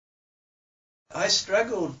I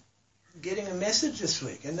struggled getting a message this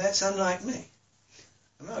week, and that's unlike me.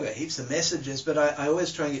 I mean, I've got heaps of messages, but I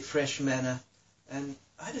always try and get fresh manna, and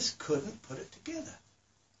I just couldn't put it together.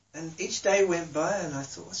 And each day went by, and I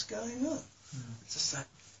thought, what's going on? It's just like,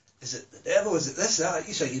 is it the devil? Is it this?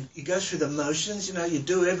 So you go through the motions, you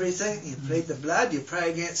do everything, you plead the blood, you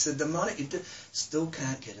pray against the demonic, still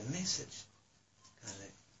can't get a message.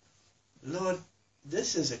 Lord,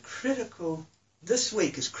 this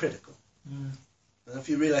week is critical. I don't know if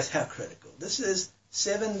you realize how critical. This is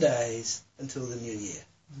 7 days until the new year.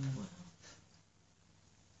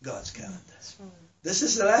 God's calendar. This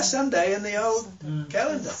is the last Sunday in the old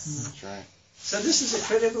calendar. That's right. So this is a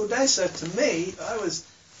critical day. So to me, I was,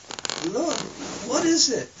 Lord, what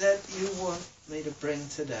is it that you want me to bring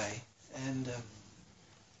today? And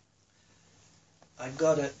I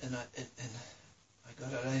got it, and I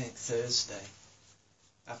got it, I think, Thursday,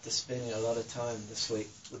 after spending a lot of time this week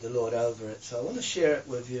with the Lord over it. So I want to share it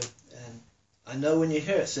with you, and I know when you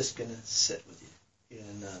hear it, it's just going to sit with you. You're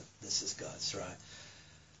going to know this is God's right.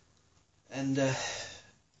 And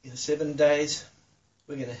in 7 days,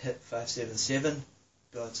 we're going to hit 577,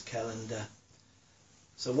 God's calendar.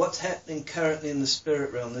 So what's happening currently in the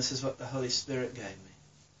spirit realm, this is what the Holy Spirit gave me.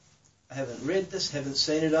 I haven't read this, haven't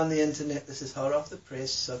seen it on the internet. This is hot off the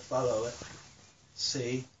press, so follow it.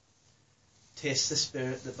 See. Test the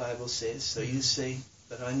spirit, the Bible says, so you see.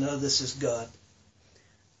 But I know this is God.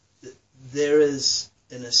 There is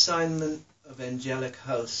an assignment of angelic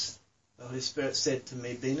hosts. The Holy Spirit said to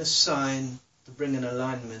me, being assigned to bring an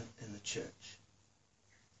alignment in the church.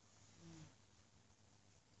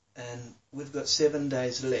 And we've got 7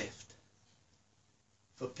 days left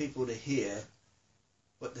for people to hear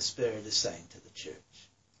what the Spirit is saying to the church.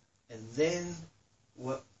 And then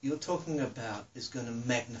what you're talking about is going to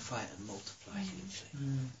magnify and multiply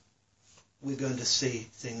hugely. We're going to see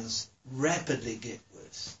things rapidly get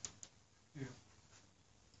worse. Yeah.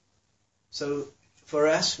 So for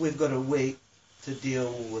us, we've got a week to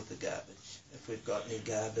deal with the garbage, if we've got any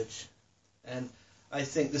garbage. And I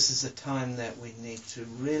think this is a time that we need to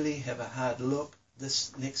really have a hard look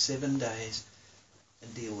this next 7 days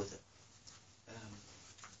and deal with it.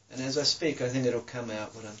 And as I speak, I think it'll come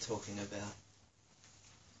out what I'm talking about.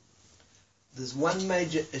 There's one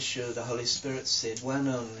major issue, the Holy Spirit said, one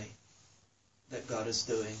only, that God is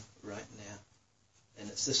doing right now. And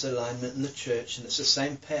it's this alignment in the church, and it's the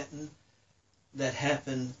same pattern that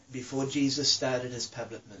happened before Jesus started his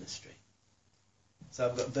public ministry. So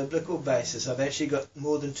I've got biblical basis. I've actually got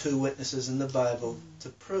more than 2 witnesses in the Bible to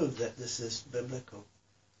prove that this is biblical.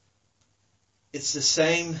 It's the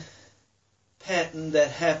same pattern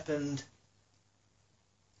that happened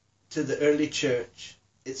to the early church.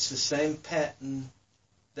 It's the same pattern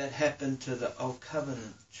that happened to the Old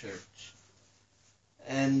Covenant church.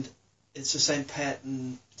 And it's the same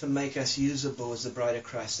pattern to make us usable as the bride of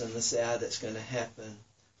Christ in this hour that's going to happen.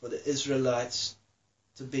 For the Israelites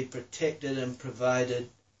to be protected and provided,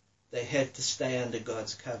 they had to stay under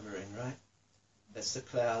God's covering, right? That's the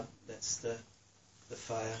cloud, that's the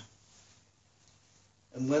fire.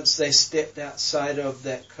 And once they stepped outside of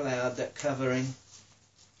that cloud, that covering,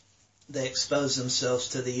 they expose themselves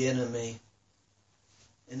to the enemy.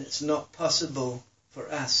 And it's not possible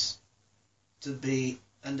for us to be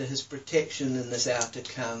under his protection in this hour to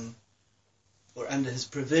come, or under his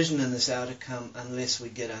provision in this hour to come, unless we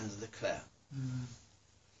get under the cloud.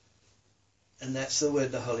 And that's the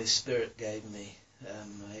word the Holy Spirit gave me.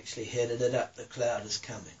 I actually headed it up, the cloud is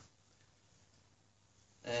coming.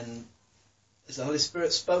 And as the Holy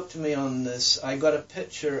Spirit spoke to me on this, I got a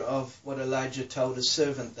picture of what Elijah told his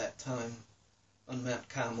servant that time on Mount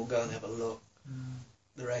Carmel, go and have a look.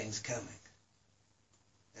 The rain's coming.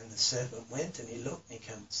 And the servant went and he looked and he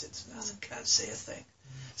said, I can't see a thing.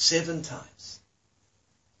 7 times.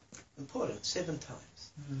 Important, 7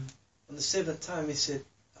 times. On the 7th time he said,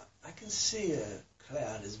 I can see a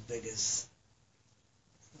cloud as big as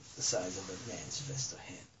the size of a man's fist or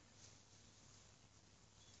hand.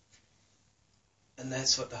 And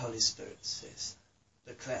that's what the Holy Spirit says.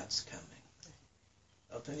 The cloud's coming.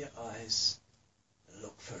 Open your eyes and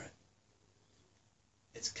look for it.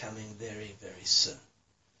 It's coming very, very soon.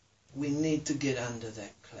 We need to get under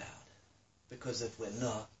that cloud. Because if we're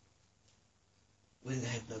not, we're going to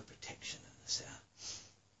have no protection in this hour.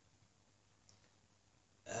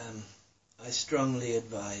 I strongly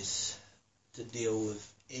advise to deal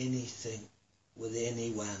with anything, with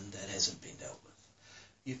anyone that hasn't been dealt with.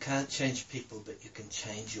 You can't change people, but you can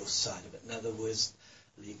change your side of it. In other words,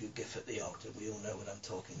 leave your gift at the altar. We all know what I'm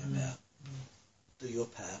talking about. Do your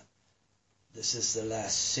part. this is the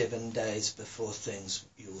last 7 days before things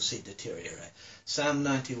you will see deteriorate. Psalm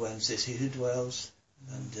 91 says, he who dwells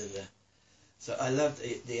under the... So I love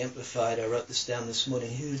the Amplified. I wrote this down this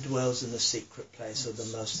morning. He who dwells in the secret place of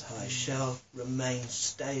the Most High shall remain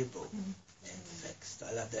stable and fixed.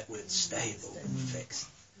 I love that word, stable and fixed.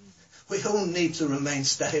 We all need to remain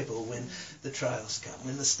stable when the trials come,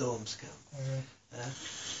 when the storms come.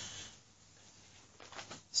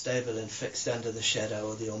 Stable and fixed under the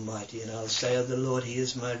shadow of the Almighty. And I'll say of the Lord, he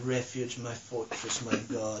is my refuge, my fortress, my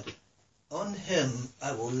God. On him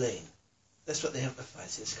I will lean. That's what the Amplified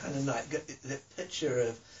says. Kind of nice. That picture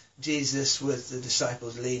of Jesus with the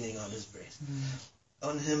disciples leaning on his breast.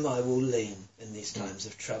 On him I will lean in these times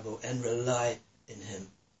of trouble and rely in him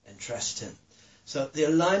and trust him. So the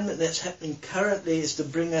alignment that's happening currently is to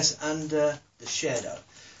bring us under the shadow.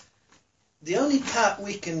 The only part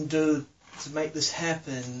we can do to make this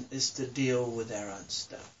happen is to deal with our own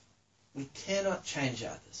stuff. We cannot change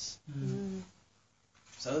others.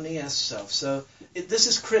 It's only ourselves. So this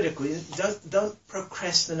is critical. Don't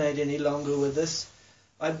procrastinate any longer with this.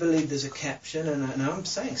 I believe there's a caption, and I'm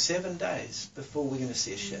saying 7 days before we're going to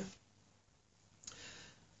see a shift.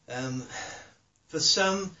 For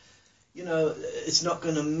some, it's not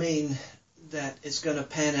going to mean that it's going to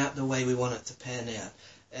pan out the way we want it to pan out.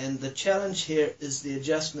 And the challenge here is the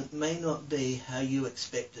adjustment may not be how you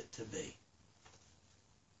expect it to be.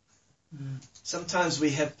 Sometimes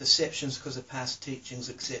we have perceptions because of past teachings,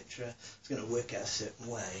 etc. It's going to work out a certain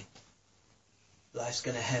way. Life's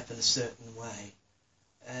going to happen a certain way.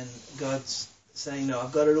 And God's saying, no,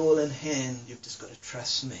 I've got it all in hand. You've just got to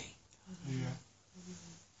trust me.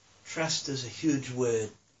 Trust is a huge word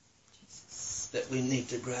that we need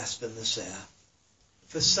to grasp in this hour.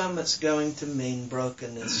 For some it's going to mean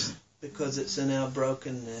brokenness, because it's in our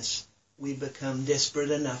brokenness we become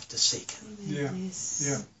desperate enough to seek him.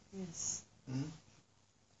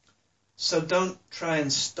 So don't try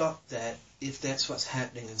and stop that if that's what's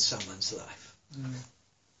happening in someone's life.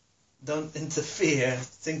 Don't interfere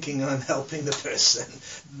thinking I'm helping the person.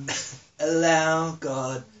 Allow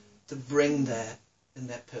God to bring that in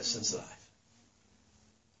that person's life.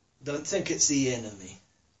 Don't think it's the enemy.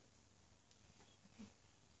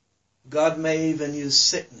 God may even use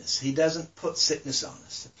sickness. He doesn't put sickness on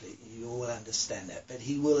us. You all understand that. But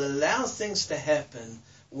he will allow things to happen.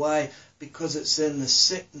 Why? Because it's in the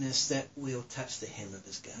sickness that we'll touch the hem of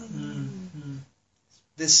his garment.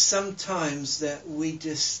 There's sometimes that we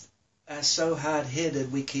just are so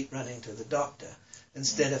hard-headed we keep running to the doctor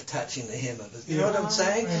instead of touching the hem of his. You know what I'm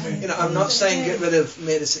saying? I'm not saying get rid of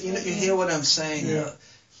medicine. You hear what I'm saying?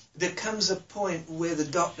 There comes a point where the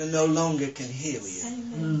doctor no longer can heal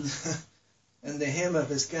you. And the hem of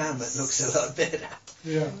his garment looks a lot better.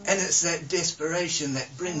 And it's that desperation that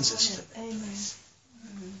brings us to that place.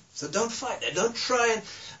 So don't fight that. Don't try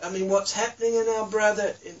and... what's happening in our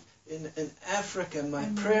brother in Africa, my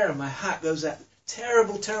prayer and my heart goes out.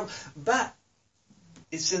 Terrible, terrible. But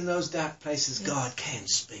it's in those dark places God can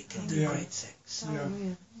speak and do great things.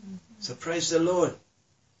 So praise the Lord.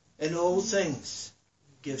 In all things,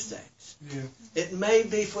 give thanks. It may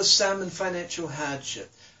be for some in financial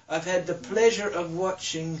hardship. I've had the pleasure of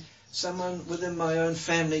watching someone within my own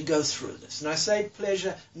family go through this. And I say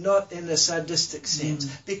pleasure not in a sadistic sense,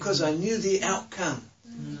 because I knew the outcome.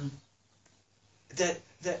 That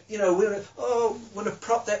we want to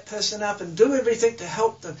prop that person up and do everything to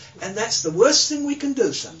help them. And that's the worst thing we can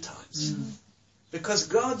do sometimes. Because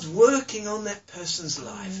God's working on that person's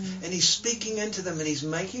life. And he's speaking into them and he's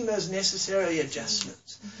making those necessary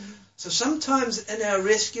adjustments. So sometimes in our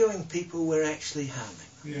rescuing people, we're actually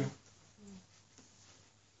harming them.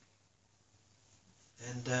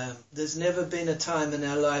 And there's never been a time in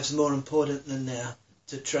our lives more important than now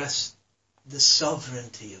to trust the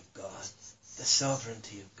sovereignty of God. The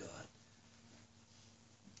sovereignty of God.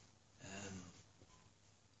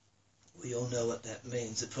 We all know what that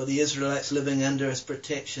means. That for the Israelites, living under his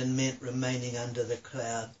protection meant remaining under the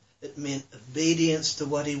cloud. It meant obedience to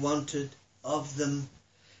what he wanted of them.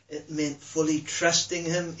 It meant fully trusting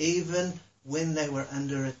him even when they were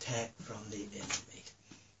under attack from the enemy.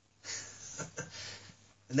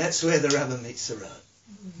 And that's where the rubber meets the road.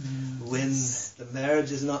 When the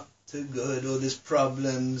marriage is not too good, or there's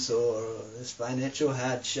problems, or there's financial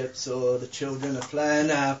hardships, or the children are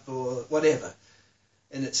playing up, or whatever.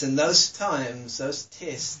 And it's in those times, those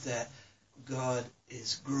tests, that God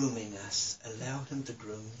is grooming us. Allow him to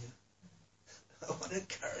groom you. I want to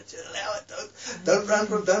encourage you. Allow it. Don't run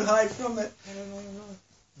from it. Don't hide from it.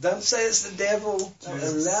 Don't say it's the devil.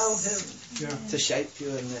 Allow him to shape you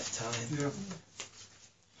in that time.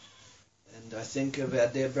 And I think of our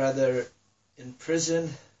dear brother in prison,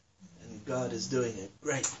 And God is doing a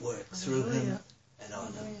great work through him and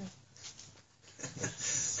on him.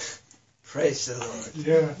 Praise the Lord.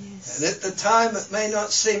 Yeah. And at the time it may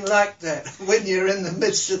not seem like that. When you're in the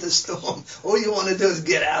midst of the storm, all you want to do is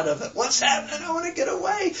get out of it. What's happening? I want to get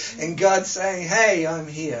away. And God's saying, hey, I'm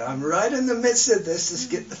here. I'm right in the midst of this. Just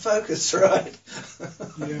get the focus right.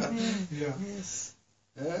 Yeah. Yes.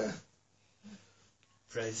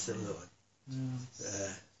 Praise the Lord.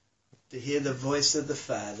 To hear the voice of the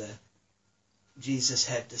Father, Jesus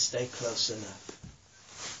had to stay close enough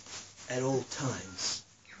at all times.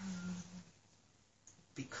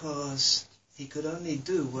 Because he could only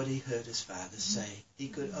do what he heard his Father say. He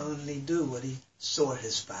could only do what he saw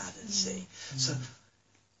his Father say. So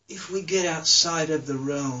if we get outside of the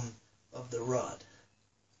realm of the rod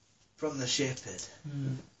from the shepherd,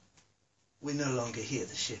 we no longer hear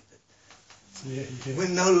the shepherd. We're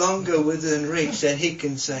no longer within reach that he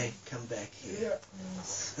can say, come back here.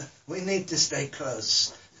 We need to stay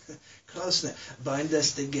close. Close now. Bind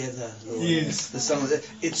us together, Lord. Yes. The song,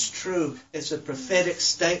 it's true. It's a prophetic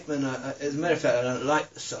statement. As a matter of fact, I don't like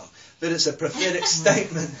the song, but it's a prophetic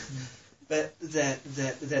statement that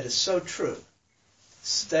is so true.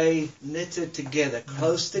 Stay knitted together,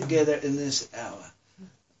 close together in this hour.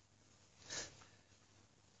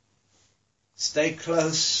 Stay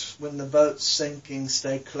close when the boat's sinking.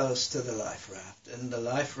 Stay close to the life raft. And the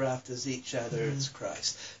life raft is each other. It's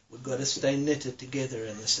Christ. We've got to stay knitted together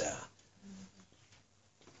in this hour.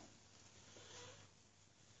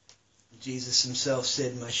 Jesus himself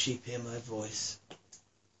said, my sheep hear my voice.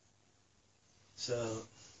 So,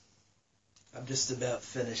 I'm just about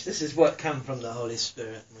finished. This is what came from the Holy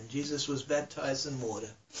Spirit. When Jesus was baptized in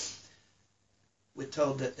water, we're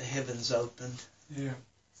told that the heavens opened. Yeah.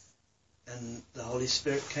 And the Holy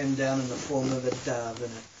Spirit came down in the form of a dove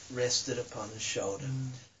and it rested upon his shoulder.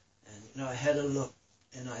 And, I had a look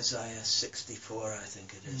in Isaiah 64, I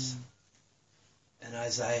think it is. And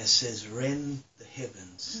Isaiah says, rend the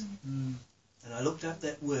heavens. And I looked up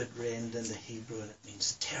that word, rend, in the Hebrew, and it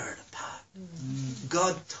means tear it apart.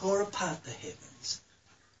 God tore apart the heavens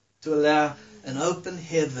to allow an open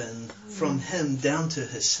heaven from him down to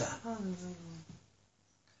his Son.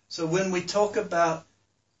 So when we talk about,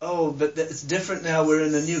 but it's different now, we're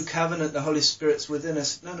in a new covenant, the Holy Spirit's within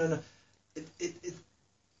us. No.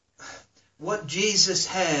 What Jesus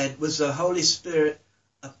had was the Holy Spirit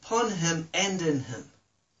upon him and in him.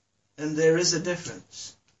 And there is a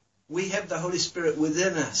difference. We have the Holy Spirit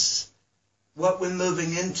within us. What we're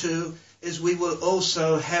moving into is we will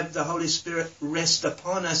also have the Holy Spirit rest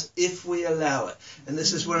upon us if we allow it. And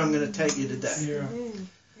this is where I'm going to take you today. Yeah.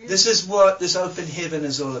 This is what this open heaven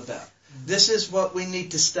is all about. This is what we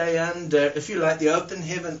need to stay under, if you like, the open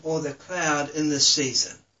heaven or the cloud in this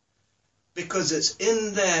season. Because it's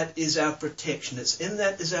in that is our protection. It's in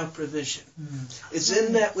that is our provision. It's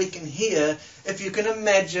in that we can hear. If you can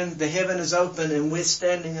imagine the heaven is open and we're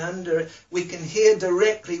standing under it, we can hear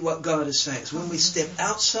directly what God is saying. It's when we step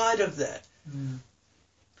outside of that.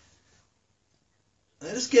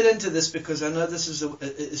 Let us get into this because I know this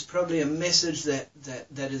is probably a message that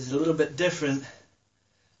is a little bit different.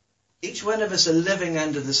 Each one of us are living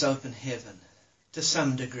under this open heaven to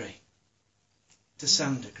some degree. To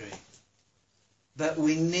some degree. But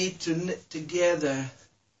we need to knit together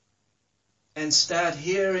and start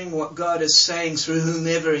hearing what God is saying through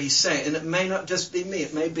whomever he's saying. And it may not just be me.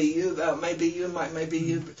 It may be you, maybe you, Mike, maybe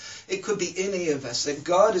you. It could be any of us that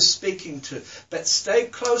God is speaking to. But stay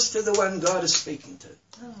close to the one God is speaking to.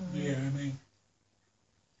 Yeah, I mean.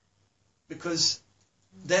 Because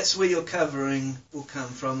that's where your covering will come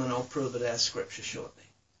from, and I'll prove it out of Scripture shortly.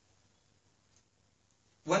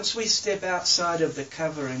 Once we step outside of the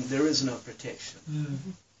covering, there is no protection.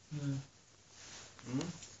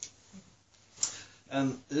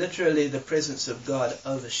 Literally, the presence of God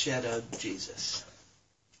overshadowed Jesus.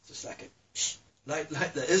 Just like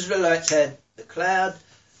the Israelites had the cloud,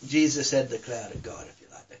 Jesus had the cloud of God, if you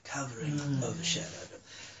like. The covering overshadowed him.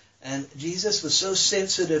 And Jesus was so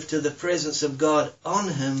sensitive to the presence of God on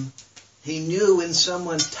him, he knew when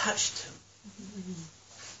someone touched him.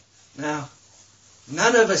 Now,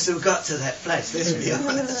 none of us have got to that place, let's be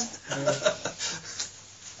honest.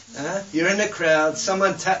 You're in a crowd,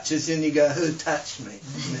 someone touches you and you go, who touched me?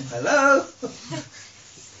 Hello?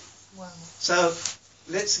 Wow. So,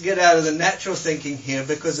 let's get out of the natural thinking here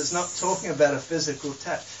because it's not talking about a physical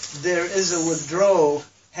touch. There is a withdrawal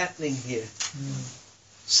happening here.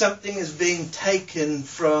 Something is being taken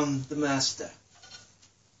from the Master.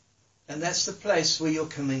 And that's the place where you're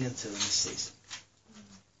coming into in this season.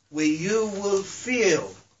 Where you will feel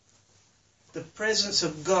the presence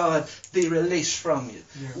of God be released from you.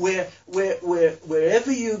 Yeah.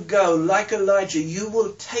 Wherever you go, like Elijah, you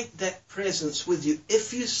will take that presence with you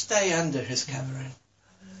if you stay under his covering.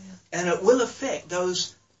 And it will affect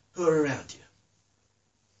those who are around you.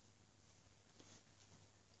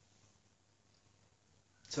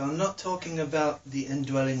 So I'm not talking about the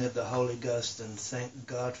indwelling of the Holy Ghost, and thank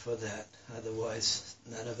God for that. Otherwise,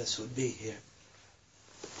 none of us would be here.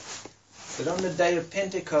 But on the day of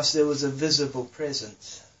Pentecost, there was a visible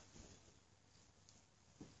presence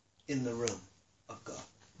in the room of God.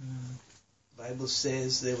 The Bible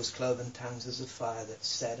says there was cloven tongues as a fire that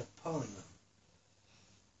sat upon them.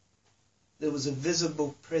 There was a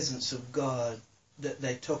visible presence of God that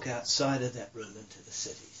they took outside of that room into the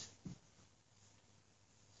cities.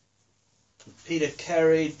 Peter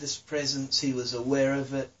carried this presence. He was aware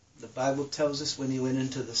of it. The Bible tells us when he went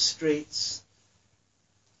into the streets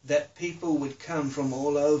that people would come from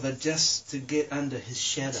all over just to get under his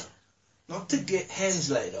shadow. Not to get hands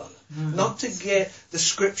laid on him. Not to get the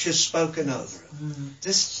scriptures spoken over him.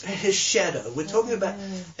 Just his shadow. We're talking about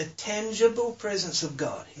a tangible presence of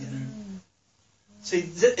God here. See,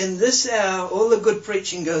 in this hour, all the good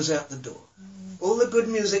preaching goes out the door. All the good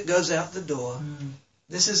music goes out the door.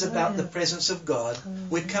 This is about the presence of God.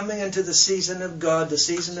 We're coming into the season of God. The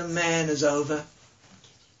season of man is over.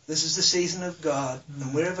 This is the season of God.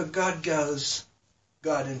 And wherever God goes,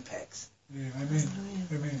 God impacts. Yeah, amen.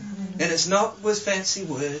 Amen. And it's not with fancy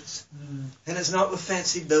words. And it's not with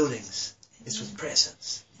fancy buildings. It's with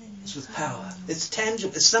presence. It's with power. It's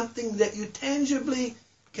tangible. It's something that you tangibly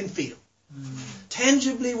can feel.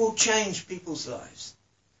 Tangibly will change people's lives.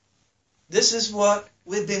 This is what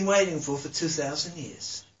we've been waiting for 2,000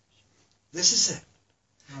 years. This is it.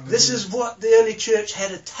 This is what the early church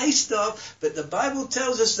had a taste of, but the Bible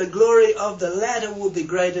tells us the glory of the latter will be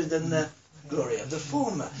greater than the glory of the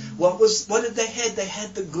former. What did they have? They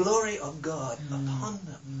had the glory of God upon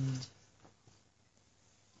them.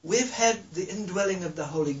 We've had the indwelling of the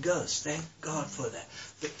Holy Ghost. Thank God for that.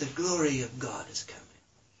 But the glory of God is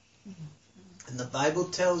coming. And the Bible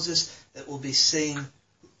tells us it will be seen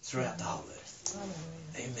throughout the whole earth.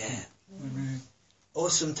 Amen. Amen.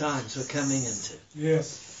 Awesome times we're coming into.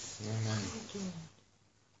 Yes. Amen.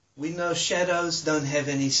 We know shadows don't have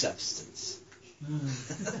any substance.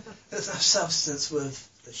 There's no substance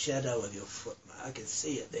with the shadow of your foot. I can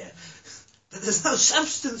see it there. But there's no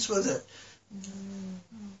substance with it.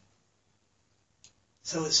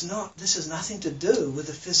 So this has nothing to do with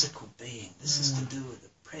the physical being. This is to do with the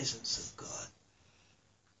presence of God.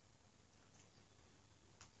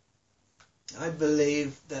 I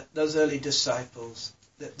believe that those early disciples,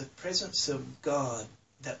 that the presence of God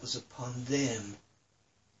that was upon them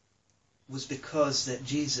was because that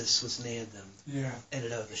Jesus was near them. Yeah. And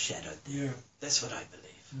it overshadowed them. Yeah. That's what I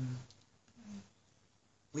believe.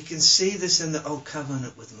 We can see this in the Old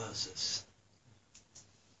Covenant with Moses.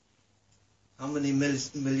 How many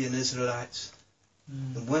million Israelites?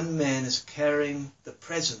 And one man is carrying the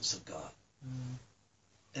presence of God.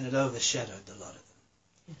 And it overshadowed a lot of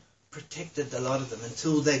them. Protected a lot of them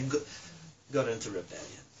until they got into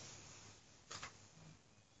rebellion.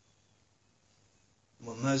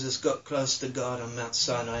 When Moses got close to God on Mount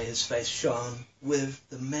Sinai, his face shone with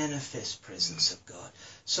the manifest presence of God.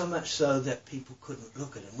 So much so that people couldn't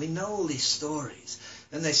look at him. We know all these stories,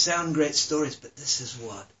 and they sound great stories, but this is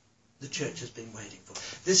what the church has been waiting for.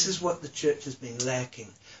 This is what the church has been lacking.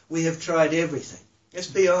 We have tried everything. Let's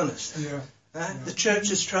be honest. Yeah. The church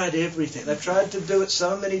has tried everything. They've tried to do it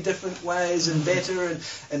so many different ways and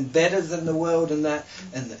better than the world and that.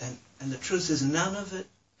 And the truth is none of it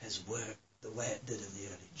has worked the way it did in the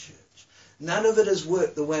early church. None of it has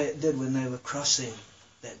worked the way it did when they were crossing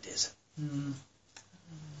that desert. And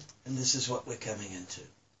this is what we're coming into.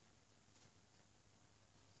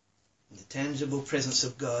 The tangible presence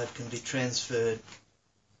of God can be transferred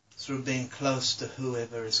through being close to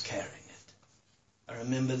whoever is carrying it. I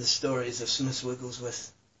remember the stories of Smith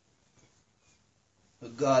Wigglesworth, who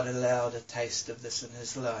God allowed a taste of this in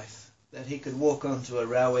his life, that he could walk onto a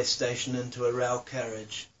railway station into a rail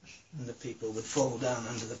carriage and the people would fall down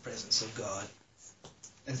under the presence of God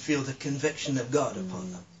and feel the conviction of God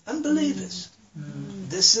upon them. Unbelievers.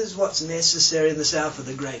 This is what's necessary in this hour for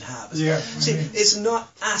the great harvest. Yeah. See, it's not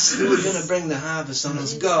us who are going to bring the harvest on.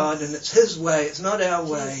 It's God, and it's His way. It's not our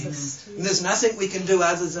way. And there's nothing we can do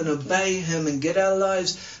other than obey Him and get our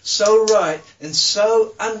lives so right and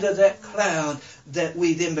so under that cloud that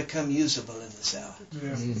we then become usable in this hour.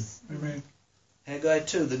 Yeah. Amen. Haggai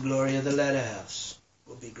 2, the glory of the latter house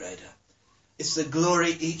will be greater. It's the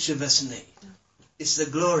glory each of us need. It's the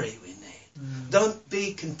glory we need. Don't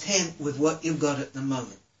be content with what you've got at the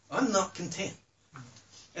moment. I'm not content.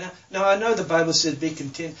 Now, I know the Bible says be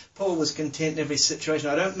content. Paul was content in every situation.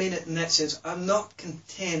 I don't mean it in that sense. I'm not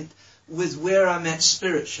content with where I'm at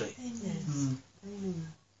spiritually.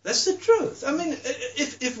 That's the truth. I mean,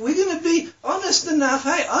 if we're going to be honest enough,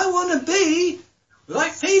 hey, I want to be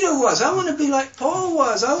like Peter was. I want to be like Paul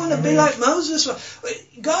was. I want to be like Moses was.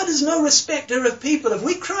 God is no respecter of people. If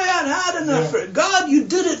we cry out hard enough for it, God, you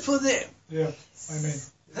did it for them. Yeah. Amen.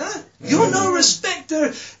 Huh? You're no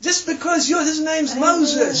respecter just because his name's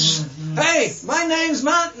Moses. Hey, my name's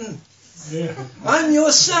Martin. Yeah. I'm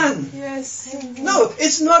your son. Yes. No,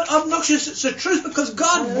 it's not obnoxious. It's the truth because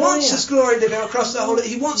God wants His glory to go across the whole.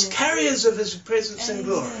 He wants carriers of His presence and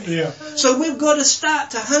glory. Yeah. So we've got to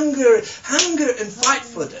start to hunger and fight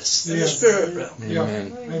for this in the spirit realm. Yeah.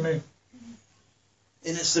 Amen.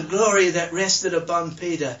 And it's the glory that rested upon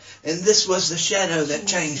Peter. And this was the shadow that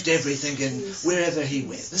changed everything in wherever he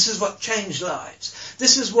went. This is what changed lives.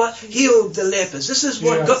 This is what healed the lepers. This is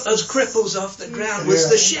what got those cripples off the ground. Was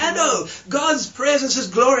the shadow. God's presence, His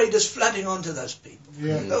glory just flooding onto those people.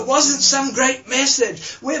 Yeah. It wasn't some great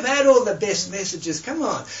message. We've had all the best messages. Come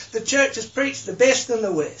on. The church has preached the best in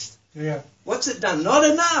the West. Yeah. What's it done? Not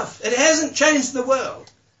enough. It hasn't changed the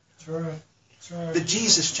world. That's right. But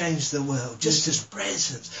Jesus changed the world, just His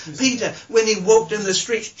presence. Peter, when he walked in the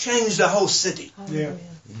streets, changed the whole city. Yeah.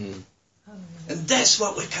 And that's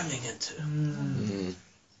what we're coming into.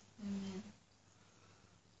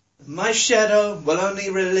 My shadow will only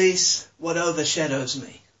release what overshadows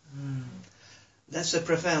me. That's a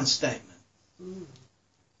profound statement.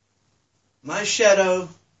 My shadow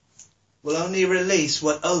will only release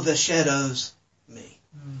what overshadows me.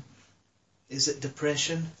 Is it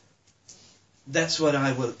depression? That's what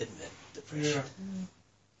I will admit, depression.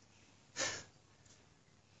 Yeah.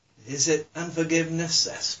 Is it unforgiveness?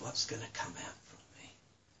 That's what's going to come out from me.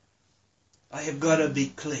 I have got to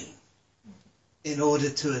be clean in order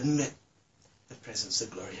to admit the presence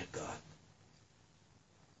and glory of God.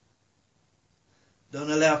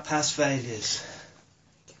 Don't allow past failures,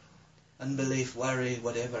 unbelief, worry,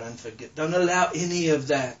 whatever, unforgiveness. Don't allow any of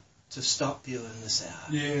that to stop you in this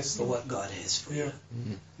hour Yes. for what God has for you.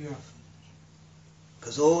 Yeah.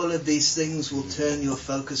 Because all of these things will turn your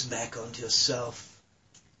focus back onto yourself.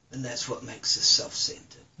 And that's what makes us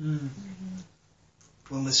self-centered.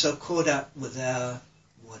 When we're so caught up with our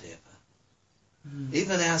whatever.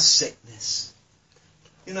 Even our sickness.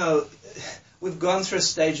 You know, we've gone through a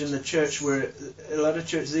stage in the church where a lot of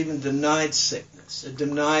churches even denied sickness. It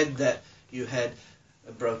denied that you had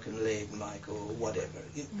a broken leg, Mike, or whatever.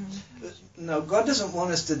 No, God doesn't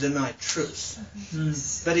want us to deny truth.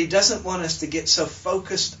 But He doesn't want us to get so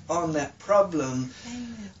focused on that problem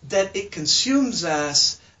that it consumes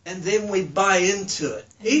us and then we buy into it.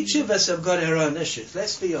 Each of us have got our own issues.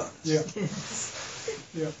 Let's be honest.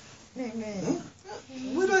 Yeah. Yeah.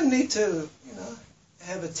 We don't need to,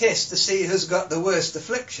 have a test to see who's got the worst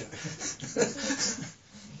affliction.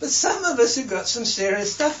 But some of us have got some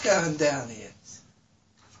serious stuff going down here.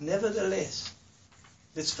 Nevertheless,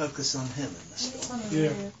 let's focus on Him in the storm.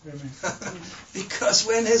 Yeah. Because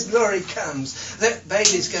when His glory comes, that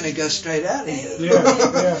baby's going to go straight out of you.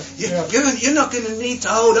 You're not going to need to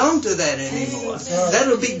hold on to that anymore.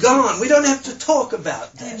 That'll be gone. We don't have to talk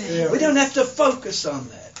about that. We don't have to focus on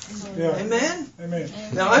that. Amen? Amen.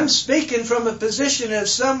 Now, I'm speaking from a position of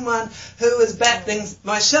someone who is battling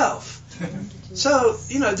myself. So,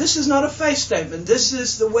 this is not a faith statement. This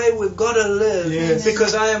is the way we've got to live. Yes.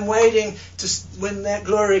 Because I am waiting to, when that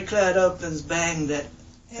glory cloud opens, bang, that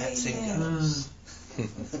thing goes.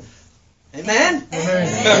 Amen?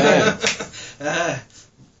 Amen.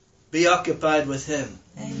 Be occupied with Him.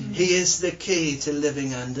 He is the key to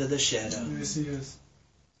living under the shadow. Yes, He is.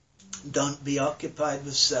 Don't be occupied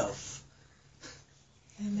with self.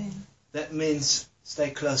 That means stay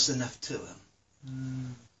close enough to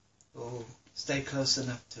Him. Oh, stay close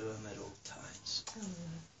enough to Him at all times.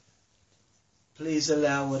 Please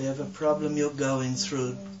allow whatever problem you're going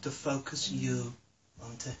through to focus you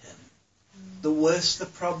onto Him. The worse the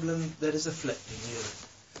problem that is afflicting you,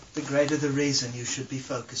 the greater the reason you should be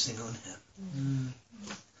focusing on Him.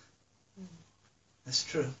 That's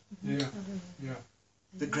true. Yeah.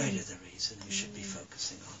 The greater the reason you should be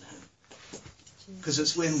focusing on Him. Because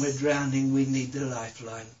it's when we're drowning we need the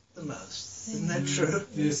lifeline the most. Isn't that true?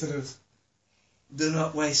 Yes, it is. Do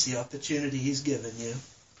not waste the opportunity He's given you.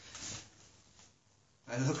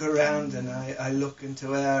 I look around and I look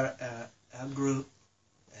into our group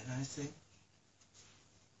and I think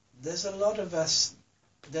there's a lot of us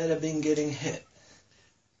that have been getting hit.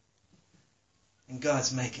 And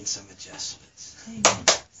God's making some adjustments.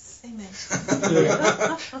 Amen.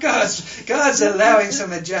 God's allowing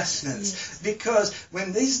some adjustments, because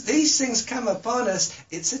when these things come upon us,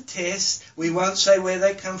 it's a test. We won't say where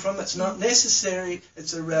they come from. It's not necessary.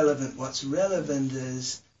 It's irrelevant. What's relevant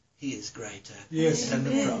is He is greater than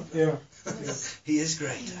the problem. Yeah. He is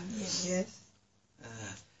greater. Yes.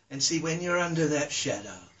 And see, when you're under that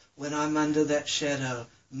shadow, when I'm under that shadow,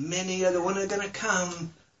 many are the ones who are going to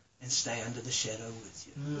come and stay under the shadow with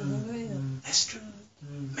you. That's true.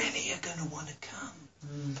 Many are going to want to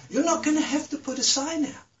come. You're not going to have to put a sign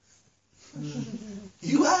out.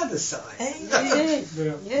 You are the sign. Amen.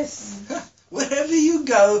 Yeah. Yes. Wherever you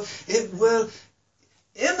go, it will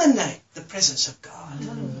emanate the presence of God.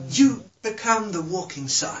 You become the walking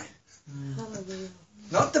sign. Hallelujah.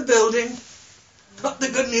 Not the building, not the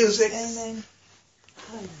good music. Amen.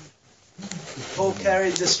 Paul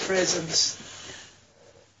carried this presence,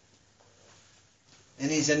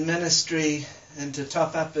 and he's in ministry, and to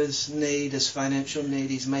top up his need, his financial need,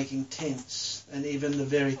 he's making tents, and even the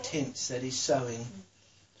very tents that he's sewing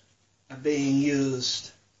are being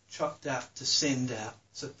used, chopped up to send out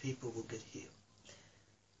so people will get healed.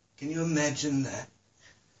 Can you imagine that?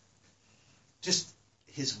 Just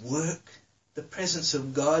his work, the presence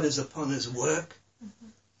of God is upon his work,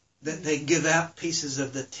 that they give out pieces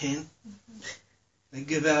of the tent. They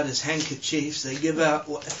give out his handkerchiefs. They give out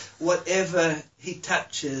whatever he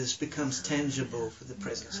touches becomes tangible for the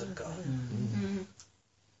presence of God.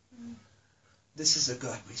 This is the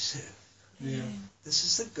God we serve. Yeah. This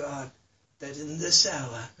is the God that in this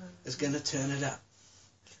hour is going to turn it up.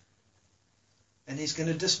 And he's going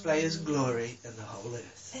to display his glory in the whole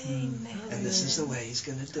earth. Amen. And this is the way he's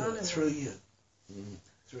going to do it, through you.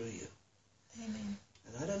 Through you. Amen.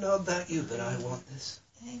 And I don't know about you, but I want this.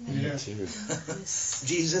 Amen. Yeah.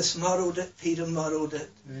 Jesus modeled it, Peter modeled it,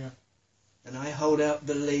 Yeah. and I hold out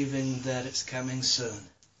believing that it's coming soon.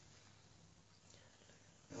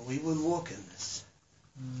 And we will walk in this.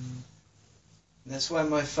 And that's why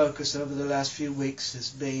my focus over the last few weeks has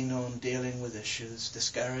been on dealing with issues,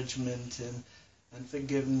 discouragement and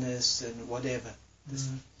unforgiveness and whatever.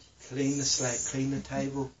 Just clean the slate, clean the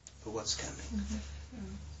table for what's coming.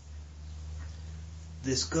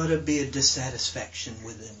 There's got to be a dissatisfaction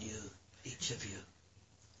within you, each of you,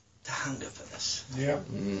 to hunger for this. Yeah.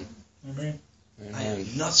 Amen. I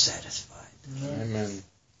am not satisfied Amen.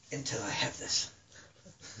 until I have this.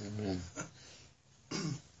 Amen.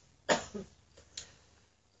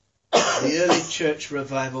 The early church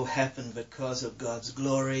revival happened because of God's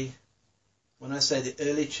glory. When I say the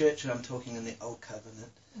early church, I'm talking in the Old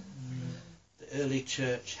Covenant. The early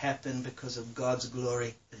church happened because of God's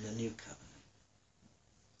glory in the New Covenant.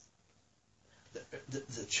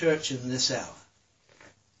 The church in this hour,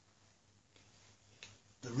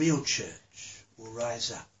 the real church, will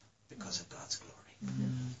rise up because of God's glory.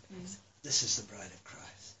 This is the bride of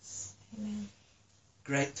Christ. Amen.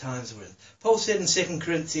 Great times we're in. Paul said in 2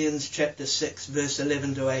 Corinthians chapter 6, verse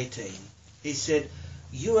 11 to 18, he said,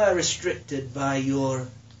 you are restricted by your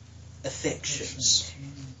affections,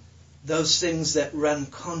 those things that run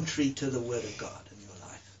contrary to the Word of God in your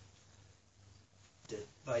life.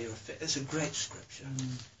 By your affections. It's a great scripture.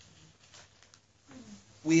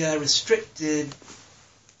 We are restricted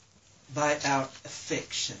by our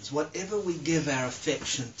affections. Whatever we give our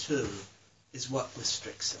affection to is what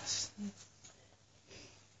restricts us.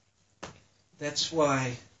 That's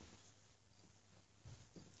why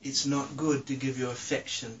it's not good to give your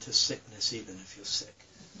affection to sickness, even if you're sick.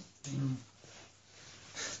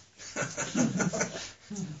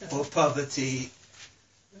 Or poverty,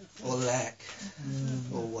 or lack,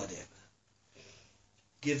 or whatever.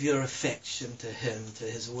 Give your affection to Him, to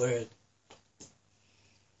His Word.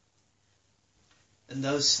 And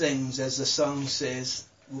those things, as the song says,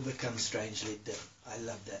 will become strangely dim. I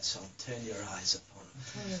love that song. Turn your eyes upon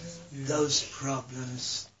them. Yeah. Those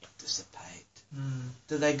problems dissipate.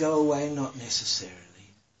 Do they go away? Not necessarily.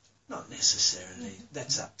 Not necessarily.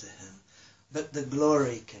 That's up to Him. But the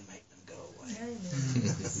glory can make them go away.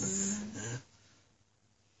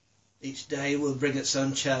 Each day will bring its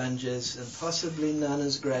own challenges, and possibly none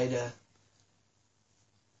is greater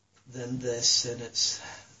than this, and it's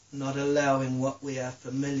not allowing what we are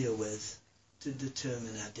familiar with to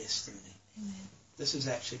determine our destiny. Amen. This is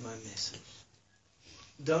actually my message.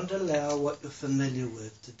 Don't allow what you're familiar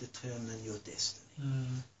with to determine your destiny.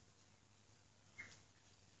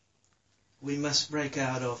 We must break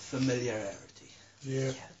out of familiarity.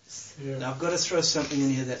 Yeah. Yeah. Now I've got to throw something in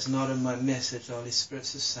here that's not in my message. The Holy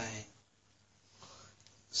Spirit's is saying.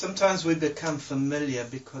 Sometimes we become familiar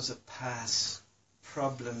because of past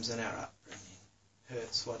problems in our upbringing,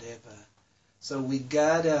 hurts, whatever. So we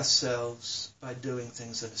guard ourselves by doing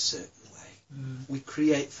things in a certain way. We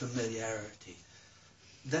create familiarity.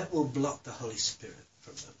 That will block the Holy Spirit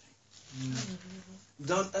from moving.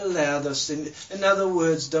 Don't allow those things. In other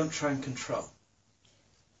words, don't try and control.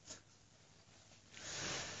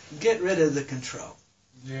 Get rid of the control.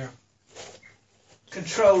 Yeah.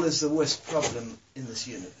 Control is the worst problem in this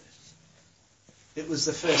universe. It was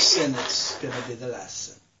the first sin, it's going to be the last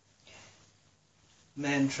sin.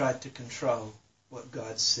 Man tried to control what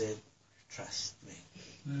God said, trust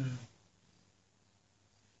me.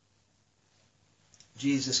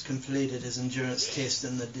 Jesus completed his endurance test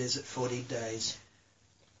in the desert 40 days.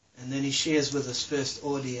 And then he shares with his first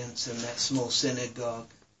audience in that small synagogue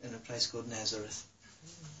in a place called Nazareth.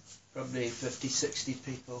 Probably 50, 60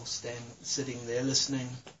 people sitting there listening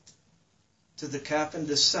to the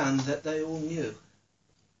carpenter's son that they all knew.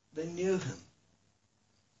 They knew him.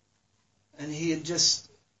 And he had just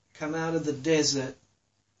come out of the desert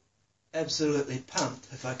absolutely pumped,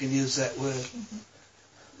 if I can use that word,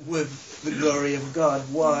 with the glory of God.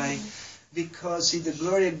 Why? Because the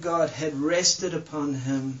glory of God had rested upon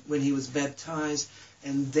him when he was baptized,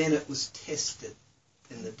 and then it was tested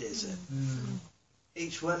in the desert.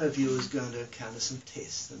 Each one of you is going to encounter some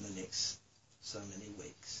tests in the next so many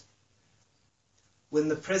weeks. When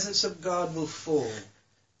the presence of God will fall,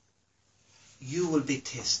 you will be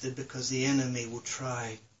tested because the enemy will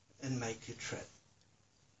try and make you trip.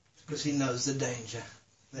 Because he knows the danger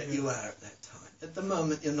that you are at that time. At the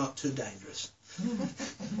moment, you're not too dangerous.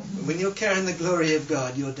 When you're carrying the glory of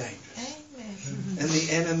God, you're dangerous. Amen. And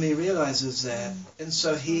the enemy realizes that. And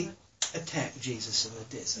so he attacked Jesus in the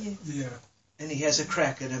desert. Yeah. And he has a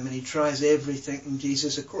crack at him, and he tries everything. And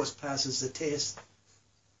Jesus, of course, passes the test.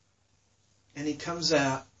 And he comes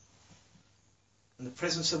out, and the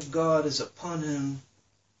presence of God is upon him.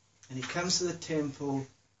 And he comes to the temple.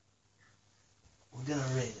 We're going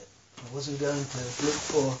to read it. I wasn't going to look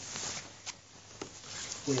for.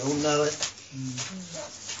 We all know it.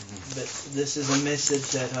 But this is a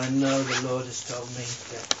message that I know the Lord has told me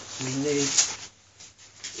that we need.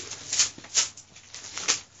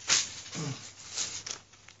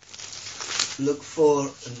 Luke 4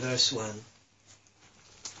 and verse 1.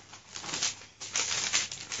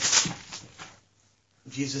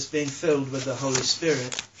 Jesus, being filled with the Holy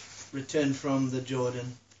Spirit, returned from the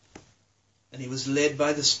Jordan, and he was led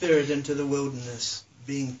by the Spirit into the wilderness,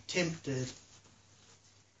 being tempted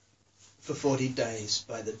for 40 days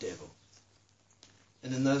by the devil.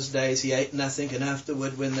 And in those days he ate nothing, and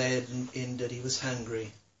afterward, when they had ended, he was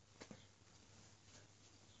hungry.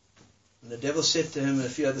 And the devil said to him,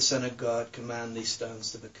 if you are the Son of God, command these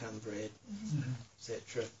stones to become bread,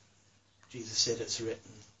 etc. Jesus said, it's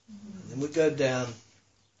written. And then we go down.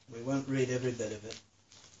 We won't read every bit of it.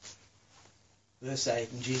 Verse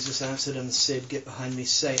 8, and Jesus answered him and said, get behind me,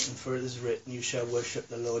 Satan, for it is written, you shall worship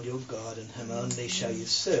the Lord your God, and him only shall you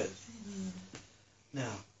serve.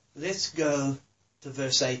 Now, let's go to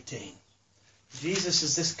verse 18. Jesus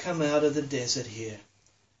has just come out of the desert here.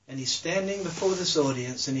 And he's standing before this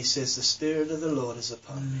audience, and he says, the Spirit of the Lord is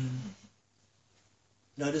upon me.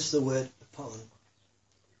 Notice the word upon.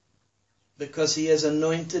 Because he has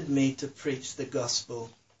anointed me to preach the gospel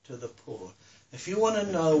to the poor. If you want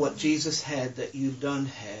to know what Jesus had that you don't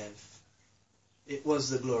have, it was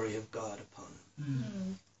the glory of God upon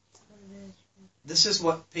him. This is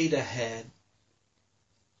what Peter had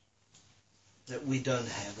that we don't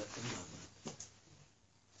have at the moment.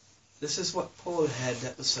 This is what Paul had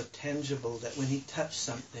that was so tangible that when he touched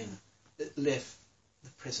something, it left the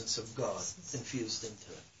presence of God infused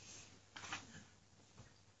into it.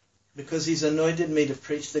 Because he's anointed me to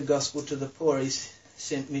preach the gospel to the poor, he's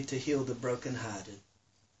sent me to heal the brokenhearted,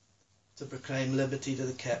 to proclaim liberty to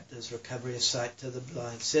the captives, recovery of sight to the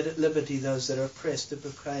blind, set at liberty those that are oppressed, to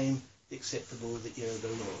proclaim the acceptable of the year of the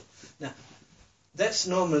Lord. Now, that's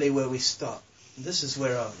normally where we stop. And this is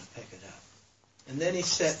where I want to pick it up. And then he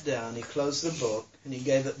sat down, he closed the book, and he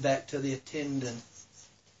gave it back to the attendant.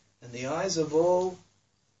 And the eyes of all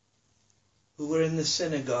who were in the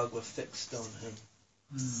synagogue were fixed on him.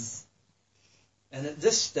 And at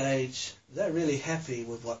this stage, they're really happy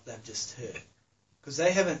with what they've just heard, because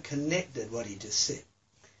they haven't connected what he just said.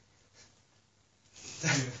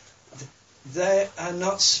 They are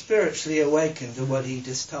not spiritually awakened to what he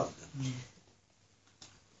just told them.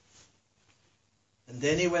 And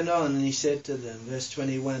then he went on and he said to them, verse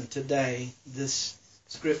 21, today this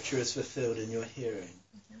scripture is fulfilled in your hearing.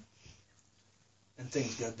 And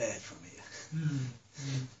things go bad from here.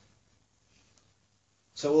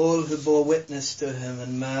 So all who bore witness to him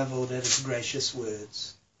and marveled at his gracious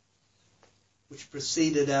words, which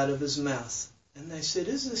proceeded out of his mouth, And they said,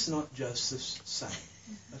 is this not Joseph's son?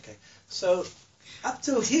 Okay, so up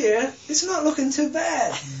till here, it's not looking too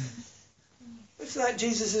bad. Looks like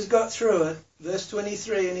Jesus has got through it. Verse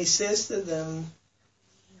 23, and he says to them,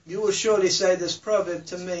 you will surely say this proverb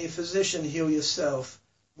to me, physician, heal yourself.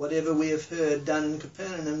 Whatever we have heard done in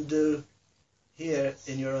Capernaum, do here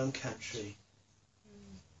in your own country.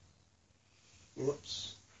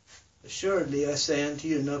 Whoops. Assuredly, I say unto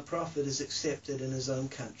you, no prophet is accepted in his own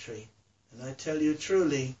country. And I tell you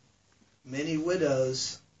truly, many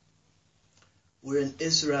widows were in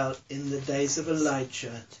Israel in the days of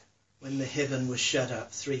Elijah, when the heaven was shut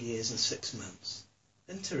up 3 years and 6 months.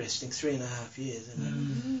 Interesting, 3.5 years, isn't it?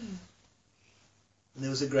 And there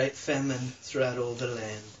was a great famine throughout all the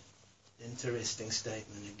land. Interesting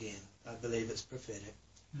statement again. I believe it's prophetic,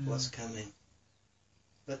 what's coming.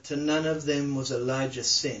 But to none of them was Elijah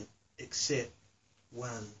sent, except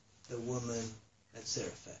one, the woman at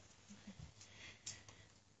Zarephath.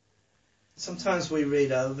 Sometimes we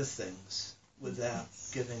read over things without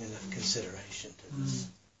giving enough consideration to this.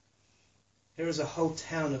 Here is a whole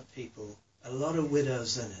town of people, a lot of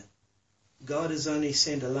widows in it. God has only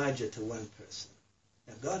sent Elijah to one person.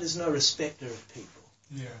 Now, God is no respecter of people.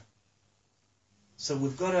 Yeah. So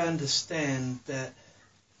we've got to understand that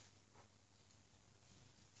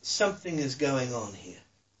something is going on here.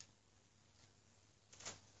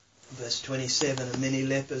 Verse 27, and many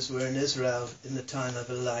lepers were in Israel in the time of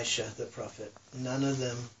Elisha the prophet. None of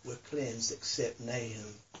them were cleansed except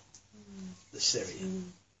Nahum the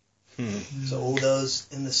Syrian. So all those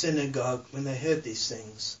in the synagogue, when they heard these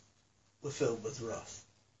things, were filled with wrath.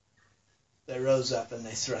 They rose up and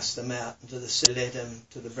they thrust him out into the city, led him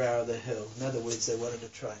to the brow of the hill. In other words, they wanted to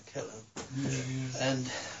try and kill him.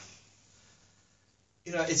 And,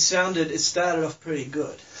 you know, it started off pretty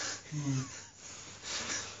good.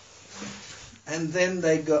 And then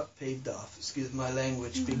they got peeved off, excuse my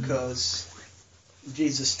language, because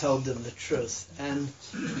Jesus told them the truth. And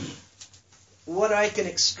what I can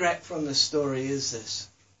extract from the story is this.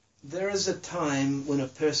 There is a time when a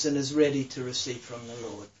person is ready to receive from the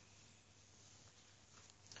Lord.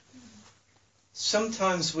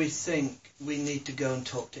 Sometimes we think we need to go and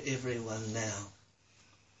talk to everyone now.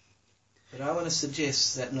 But I want to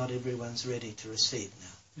suggest that not everyone's ready to receive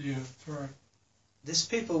now. Yeah, that's right. These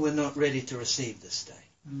people were not ready to receive this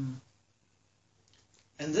day.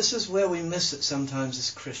 And this is where we miss it sometimes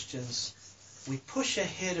as Christians. We push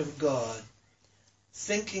ahead of God,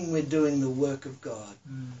 thinking we're doing the work of God,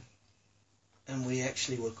 and we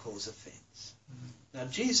actually will cause offense. Now,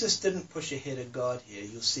 Jesus didn't push ahead of God here.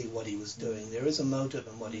 You'll see what he was doing. There is a motive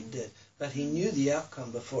in what he did, but he knew the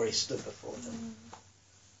outcome before he stood before them.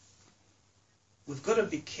 We've got to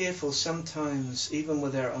be careful sometimes, even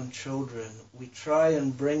with our own children, we try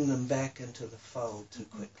and bring them back into the fold too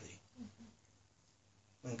quickly.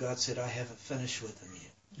 When God said, I haven't finished with them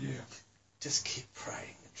yet. Yeah. Just keep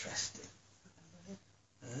praying and trusting.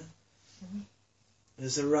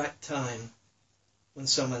 There's a right time when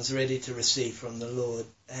someone's ready to receive from the Lord,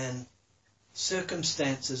 and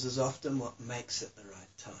circumstances is often what makes it the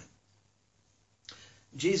right time.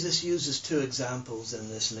 Jesus uses 2 examples in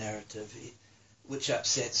this narrative which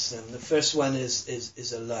upsets them. The first one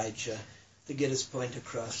is Elijah, to get his point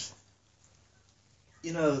across.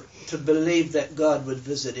 You know, to believe that God would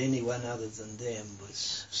visit anyone other than them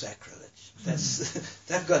was sacrilege.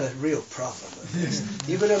 They've got a real problem with this.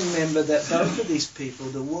 You've got to remember that both of these people,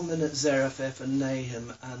 the woman at Zarephath and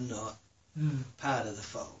Nahum, are not part of the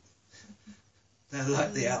fold. They're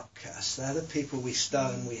like the outcasts. They're the people we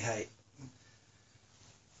stone, we hate.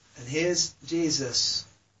 And here's Jesus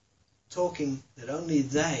talking that only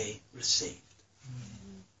they received.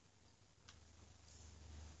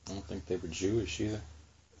 I don't think they were Jewish either.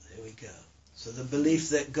 There we go. So the belief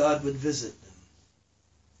that God would visit them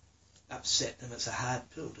upset them. It's a hard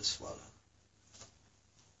pill to swallow.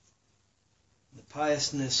 The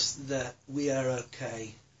piousness that we are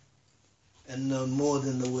okay and know more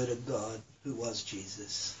than the Word of God, who was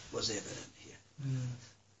Jesus, was evident here.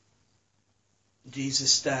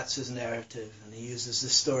 Jesus starts his narrative and he uses the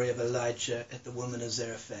story of Elijah at the woman of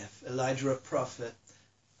Zarephath. Elijah, a prophet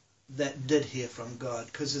that did hear from God,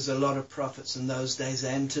 because there's a lot of prophets in those days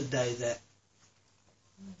and today that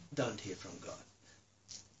don't hear from God.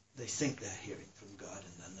 They think they're hearing from God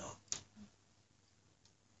and they're not.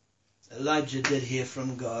 Elijah did hear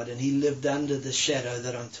from God, and he lived under the shadow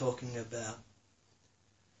that I'm talking about.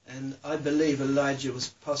 And I believe Elijah was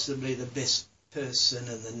possibly the best person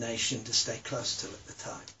in the nation to stay close to at the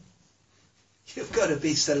time. You've got to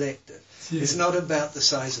be selective. Yeah. It's not about the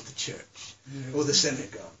size of the church or the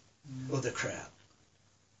synagogue or the crowd.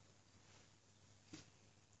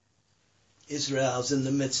 Israel's in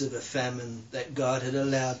the midst of a famine that God had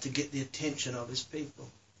allowed to get the attention of his people.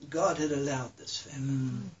 God had allowed this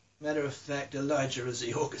famine. Matter of fact, Elijah is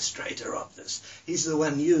the orchestrator of this. He's the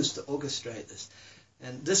one used to orchestrate this.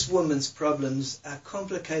 And this woman's problems are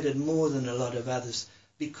complicated more than a lot of others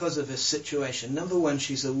because of her situation. Number one,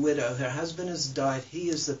 she's a widow. Her husband has died. He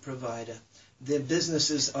is the provider. Their business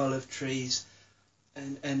is olive trees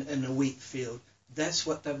and a wheat field. That's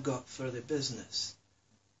what they've got for their business.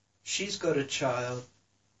 She's got a child.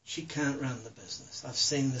 She can't run the business. I've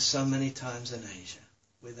seen this so many times in Asia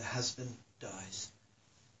where the husband dies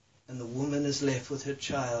and the woman is left with her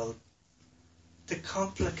child. To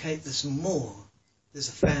complicate this more, there's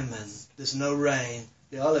a famine, there's no rain,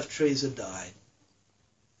 the olive trees have died,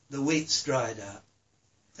 the wheat's dried up.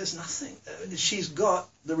 There's nothing. She's got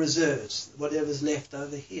the reserves, whatever's left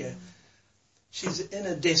over here. She's in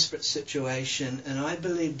a desperate situation, and I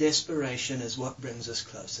believe desperation is what brings us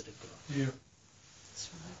closer to God. Yeah.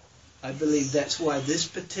 I believe that's why this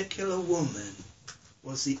particular woman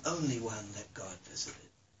was the only one that God visited.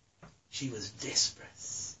 She was desperate.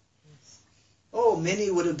 Oh, many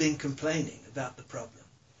would have been complaining about the problem,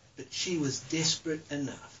 but she was desperate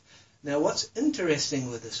enough. Now, what's interesting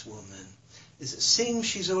with this woman is it seems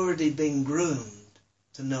she's already been groomed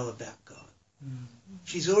to know about God.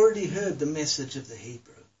 She's already heard the message of the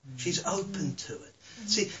Hebrew. She's open to it.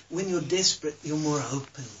 See, when you're desperate, you're more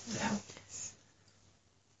open to help.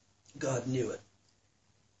 God knew it.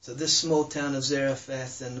 So this small town of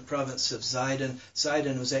Zarephath in the province of Zidon,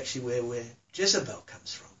 Zidon was actually where Jezebel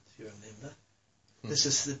comes from, if you remember. This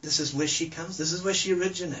is where she comes. This is where she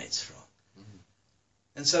originates from.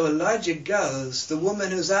 And so Elijah goes, the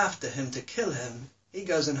woman who's after him to kill him, he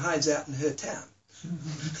goes and hides out in her town.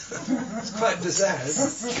 It's quite bizarre,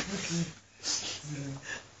 isn't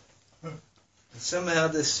it? And somehow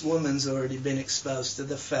this woman's already been exposed to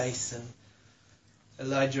the faith, and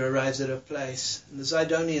Elijah arrives at her place. And the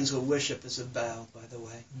Zidonians will worship as a Baal, by the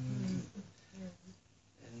way.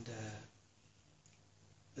 And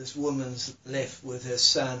this woman's left with her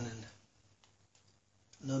son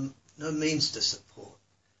and no means to support.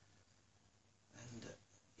 And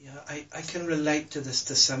I can relate to this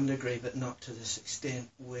to some degree, but not to this extent,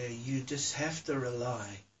 where you just have to rely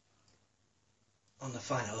on the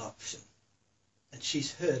final option. And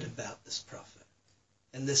she's heard about this prophet.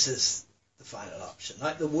 And this is the final option.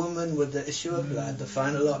 Like the woman with the issue of blood, the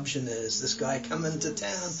final option is this guy coming to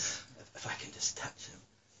town. If I can just touch him.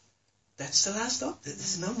 That's the last stop.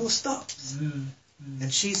 There's no more stops.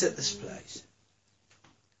 And she's at this place.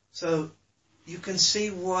 So you can see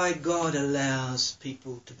why God allows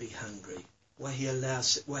people to be hungry. Why he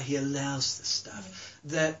allows this stuff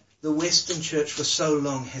that the Western church for so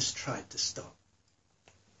long has tried to stop.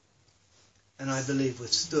 And I believe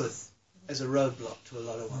withstood as a roadblock to a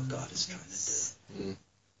lot of what God is trying to do.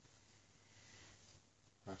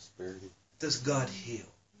 Prosperity. Does God heal?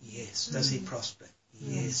 Yes. Does he prosper?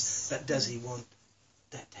 Yes. But does he want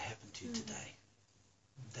that to happen to you today?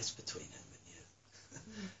 That's between him and you.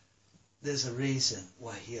 There's a reason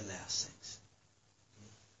why he allows things.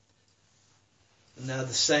 And now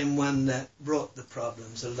the same one that brought the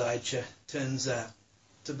problems, Elijah, turns out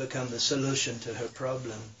to become the solution to her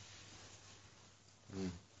problem.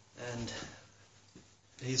 And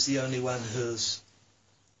he's the only one who's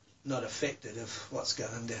not affected of what's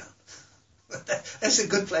going down. That's a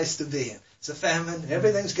good place to be in. It's a famine,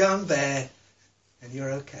 everything's going bad, and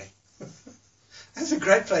you're okay. That's a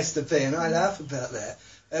great place to be, and I laugh about that.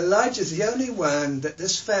 Elijah's the only one that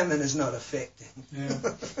this famine is not affecting.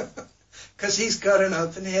 Because he's got an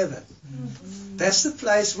open heaven. That's the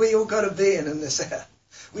place we all got to be in this hour.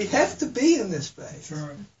 We have to be in this place.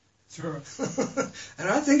 Sure. And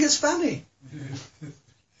I think it's funny.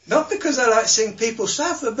 Not because I like seeing people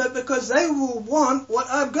suffer, but because they will want what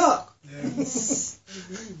I've got.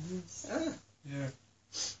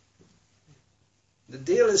 The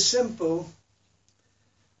deal is simple.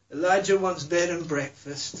 Elijah wants bed and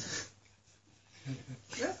breakfast.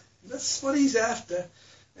 That's what he's after.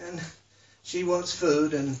 And she wants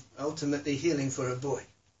food and ultimately healing for her boy.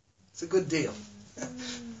 It's a good deal.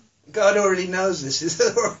 God already knows this.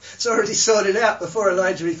 It's already sorted out before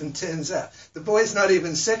Elijah even turns up. The boy's not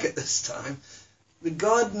even sick at this time. But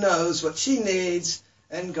God knows what she needs,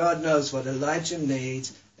 and God knows what Elijah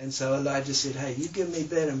needs. And so Elijah said, hey, you give me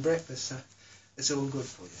bed and breakfast, it's all good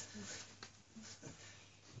for you.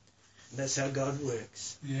 And that's how God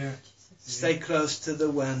works. Stay close to the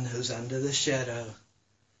one who's under the shadow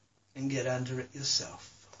and get under it yourself.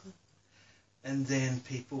 And then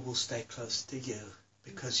people will stay close to you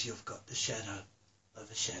because you've got the shadow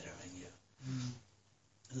overshadowing you.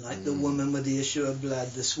 And like the woman with the issue of blood,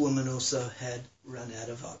 this woman also had run out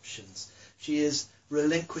of options. She is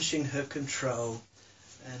relinquishing her control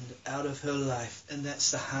and out of her life, and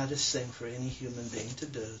that's the hardest thing for any human being to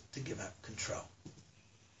do, to give up control.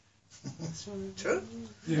 True?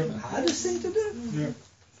 Yeah. Hardest thing to do. Yeah.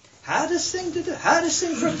 Hardest thing to do. Hardest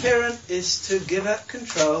thing for a parent is to give up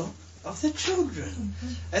control of the children.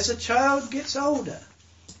 As a child gets older,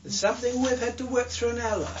 it's something we've had to work through in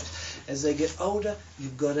our lives. As they get older,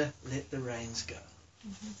 you've got to let the reins go.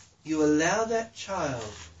 You allow that child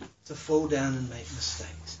to fall down and make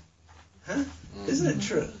mistakes. Huh? Isn't it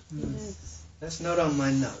true? Yes. That's not on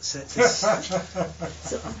my notes. That's just,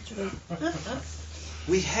 So true.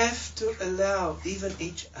 we have to allow even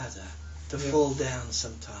each other to fall down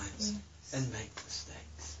sometimes and make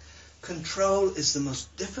mistakes. Control is the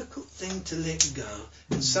most difficult thing to let go,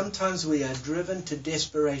 and sometimes we are driven to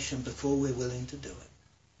desperation before we're willing to do it.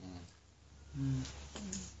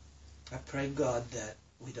 I pray God that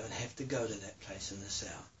we don't have to go to that place in this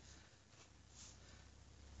hour,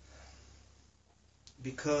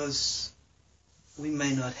 because we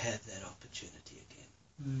may not have that opportunity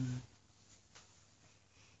again.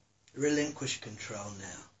 Relinquish control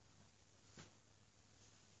now.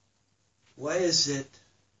 Why is it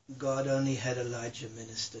God only had Elijah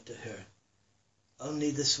minister to her?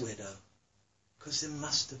 Only this widow? Because there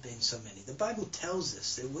must have been so many. The Bible tells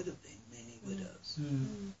us there would have been many widows.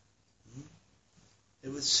 It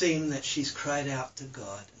would seem that she's cried out to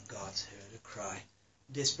God, and God's heard her cry.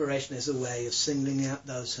 Desperation is a way of singling out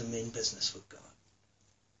those who mean business with God.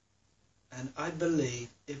 And I believe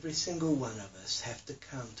every single one of us have to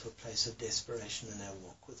come to a place of desperation in our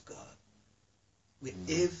walk with God, where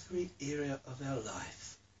every area of our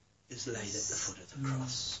life is laid at the foot of the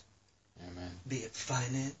cross. Amen. Be it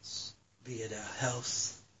finance, be it our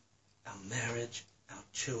health, our marriage, our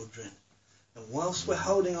children. And whilst we're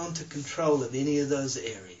holding on to control of any of those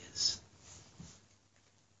areas,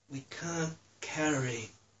 we can't carry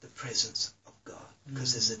the presence of God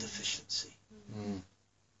because there's a deficiency.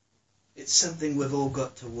 It's something we've all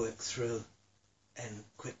got to work through, and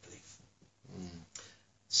quickly.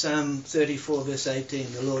 Psalm 34 verse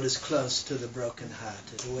 18, the Lord is close to the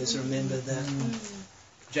brokenhearted. Always remember that.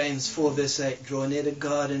 James 4 verse 8, draw near to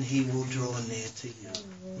God and he will draw near to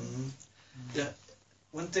you.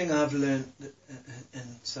 One thing I've learned,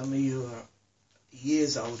 and some of you are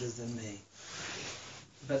years older than me,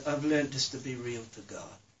 but I've learned just to be real to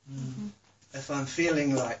God. If I'm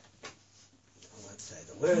feeling like, I won't say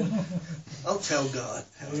the word, I'll tell God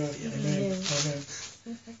how I feel. Amen.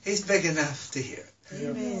 He's big enough to hear it.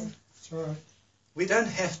 Amen. That's right. We don't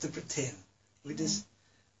have to pretend. We just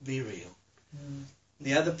be real.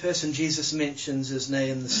 The other person Jesus mentions is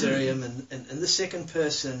Nahum the Syrian, and the second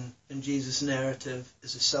person in Jesus' narrative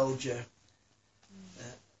is a soldier.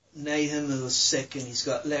 Nahum who was sick and he's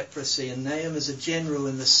got leprosy, and Nahum is a general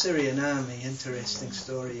in the Syrian army. Interesting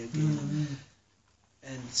story again.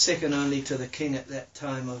 And second only to the king at that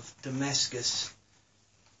time of Damascus,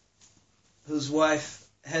 whose wife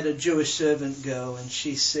had a Jewish servant girl, and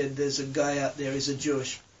she said, there's a guy out there, he's a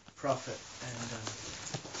Jewish prophet, and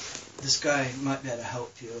this guy might be able to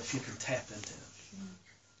help you if you can tap into him.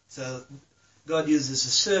 So God uses a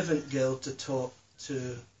servant girl to talk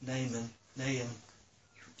to Nahum,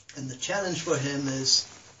 and the challenge for him is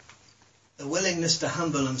a willingness to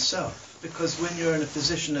humble himself, because when you're in a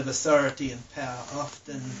position of authority and power,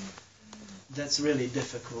 often that's really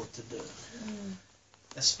difficult to do.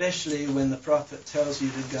 Especially when the prophet tells you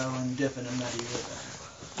to go and dip in a muddy river.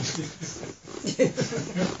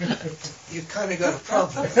 You've kind of got a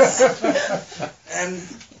problem. And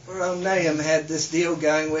poor old Nahum had this deal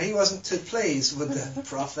going where he wasn't too pleased with the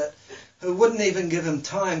prophet, who wouldn't even give him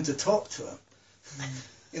time to talk to him.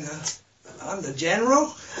 You know, I'm the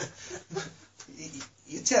general.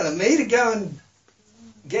 You're telling me to go and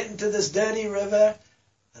get into this dirty river,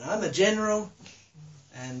 and I'm a general.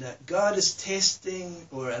 And God is testing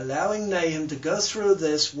or allowing Nahum to go through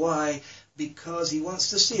this. Why? Because he wants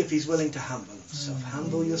to see if he's willing to humble himself.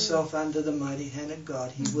 Humble yourself under the mighty hand of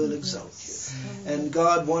God. He will exalt you. And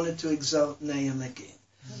God wanted to exalt Nahum again.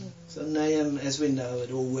 So Nahum, as we know,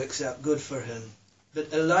 it all works out good for him.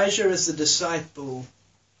 But Elisha is the disciple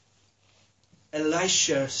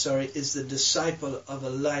of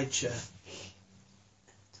Elijah,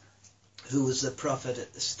 who was the prophet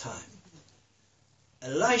at this time.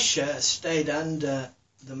 Elisha stayed under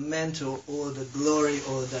the mantle or the glory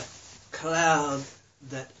or the cloud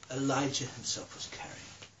that Elijah himself was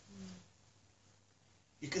carrying.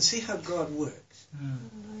 You can see how God works.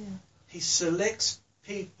 He selects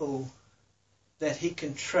people that he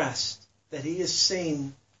can trust, that he has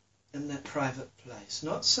seen in that private place.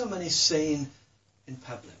 Not so many seen in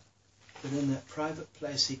public, but in that private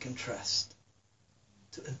place he can trust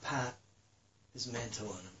to impart his mantle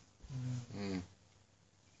on him.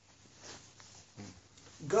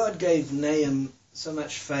 God gave Nahum so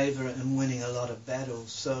much favor in winning a lot of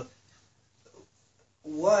battles. So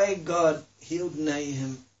why God healed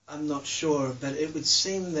Nahum, I'm not sure, but it would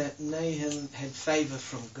seem that Nahum had favor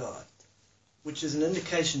from God, which is an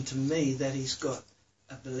indication to me that he's got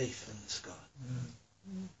a belief in this God.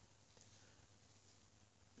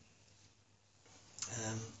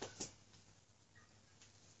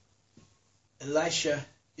 Elisha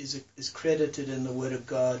is credited in the Word of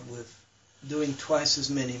God with doing twice as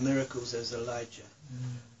many miracles as Elijah.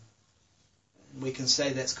 We can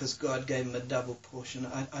say that's because God gave him a double portion.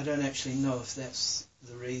 I don't actually know if that's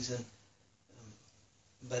the reason.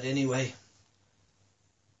 But anyway,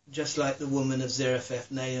 just like the woman of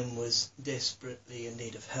Zarephath, Nahum was desperately in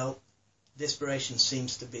need of help. Desperation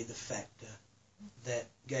seems to be the factor that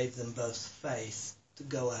gave them both faith to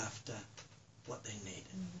go after what they needed.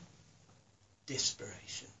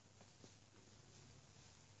 Desperation.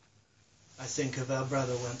 I think of our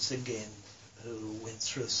brother once again who went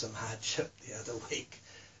through some hardship the other week.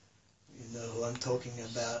 You know who I'm talking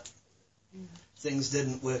about. Things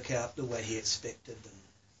didn't work out the way he expected them.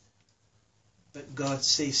 But God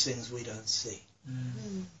sees things we don't see.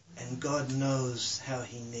 And God knows how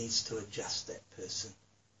he needs to adjust that person.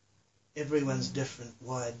 Everyone's different,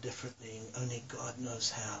 wired differently, and only God knows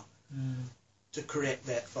how to correct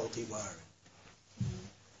that faulty wiring.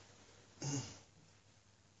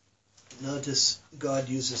 Notice God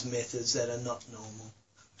uses methods that are not normal.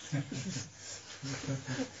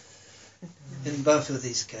 In both of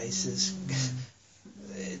these cases,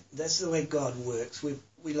 that's the way God works.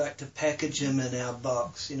 We like to package him in our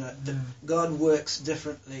box, you know. But God works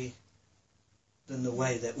differently than the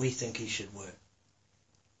way that we think he should work.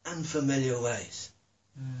 Unfamiliar ways.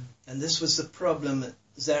 And this was the problem at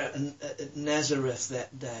Nazareth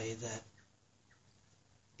that day, that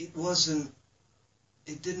it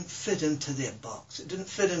didn't fit into their box. It didn't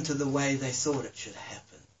fit into the way they thought it should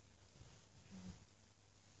happen.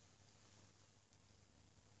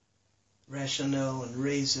 Rationale and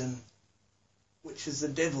reason, which is the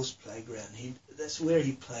devil's playground. That's where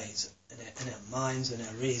he plays, in our minds and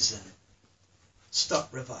our reason.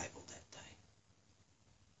 Stop revival that day.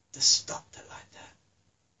 Just stopped it like that.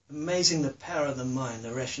 Amazing the power of the mind,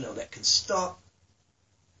 the rationale that can stop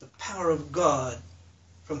the power of God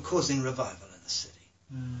from causing revival in the city.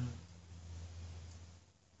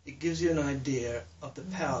 It gives you an idea of the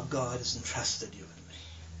power God has entrusted you and me.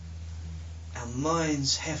 Our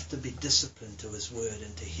minds have to be disciplined to his word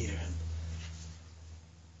and to hear him.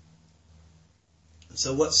 And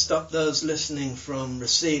so what stopped those listening from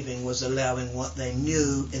receiving was allowing what they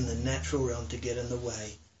knew in the natural realm to get in the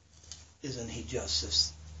way. Isn't he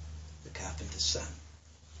Joseph, the carpenter's son?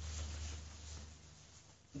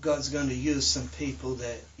 God's going to use some people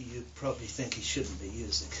that you probably think he shouldn't be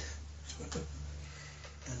using.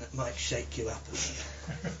 And it might shake you up a bit.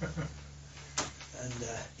 And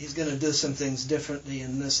he's going to do some things differently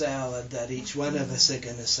in this hour that each one of us are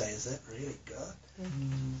going to say, is that really God?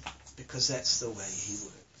 Because that's the way he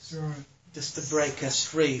works. Right. Just to break us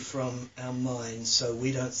free from our minds so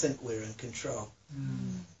we don't think we're in control.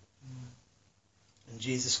 And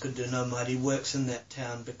Jesus could do no mighty works in that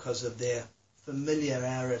town because of their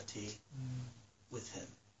familiarity with him.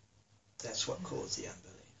 That's what caused the unbelief.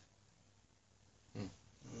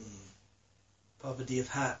 Poverty of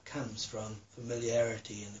heart comes from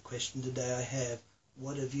familiarity. And the question today I have,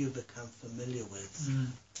 what have you become familiar with?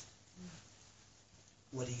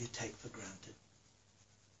 What do you take for granted?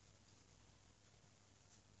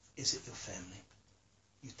 Is it your family?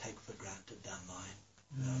 You take for granted, don't mine.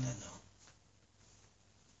 No, they're not.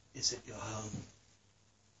 Is it your home?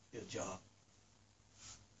 Your job?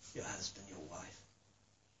 Your husband, your wife?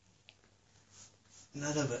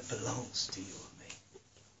 None of it belongs to you or me.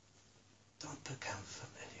 Don't become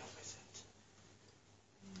familiar with it.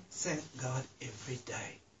 Thank God every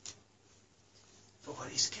day for what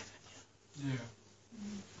he's given you.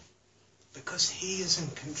 Because he is in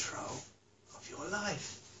control of your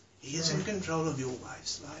life. He is in control of your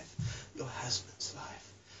wife's life, your husband's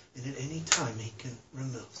life. And at any time he can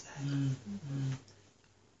remove that.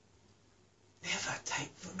 Never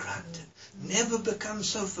take for granted. Never become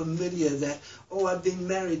so familiar that, I've been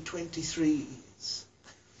married 23 years.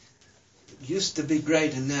 It used to be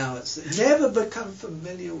great and now it's... Never become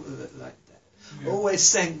familiar with it like that.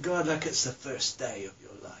 Always thank God like it's the first day of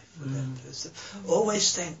your life with that person.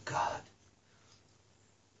 Always thank God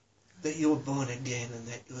that you were born again and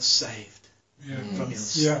that you're saved from your Yeah,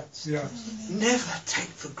 sins. yeah. Never take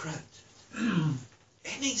for granted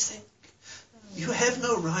anything. You have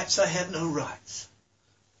no rights, I have no rights.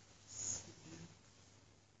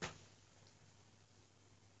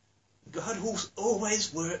 God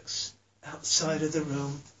always works outside of the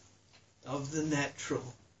realm of the natural,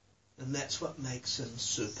 and that's what makes him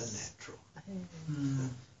supernatural.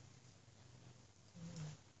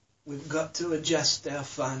 We've got to adjust our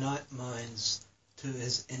finite minds to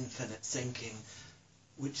his infinite thinking,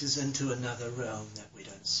 which is into another realm that we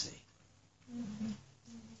don't see.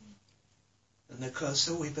 And the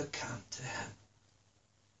closer we become to him,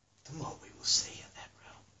 the more we will see in that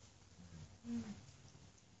realm.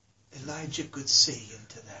 Elijah could see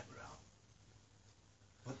into that realm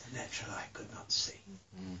what the natural eye could not see.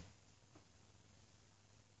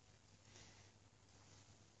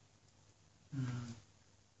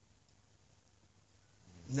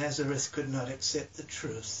 Nazareth could not accept the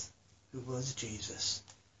truth, who was Jesus,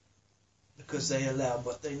 because they allowed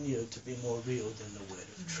what they knew to be more real than the word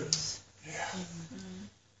of truth.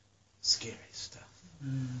 Scary stuff.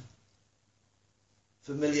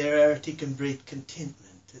 Familiarity can breed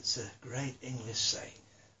contentment. It's a great English saying.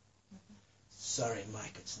 Sorry,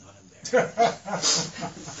 Mike, it's not American.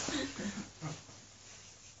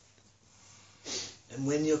 And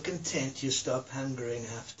when you're content, you stop hungering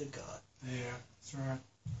after God. Yeah, that's right.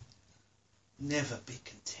 Never be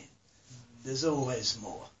content. There's always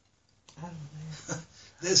more.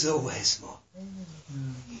 There's always more.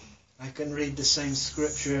 I can read the same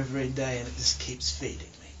scripture every day and it just keeps feeding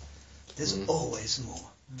me. There's always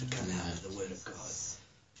more to come out of the Word of God.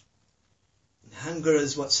 And hunger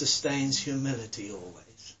is what sustains humility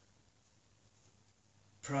always.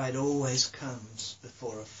 Pride always comes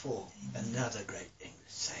before a fall. Another great English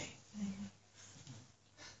saying.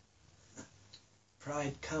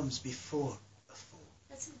 Pride comes before a fall.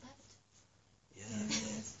 That's in the Bible.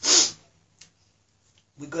 Yeah.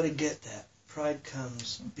 We've got to get that. Pride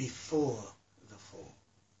comes before the fall.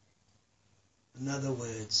 In other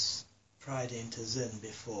words, pride enters in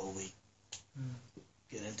before we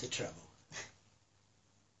get into trouble.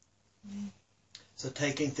 So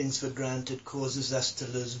taking things for granted causes us to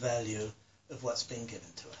lose value of what's been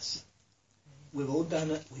given to us. We've all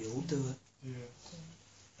done it. We all do it. Yeah.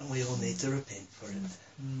 And we all need to repent for it.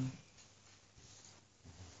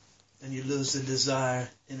 And you lose the desire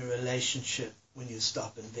in a relationship when you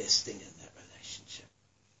stop investing in that relationship.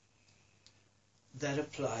 That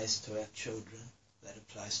applies to our children. That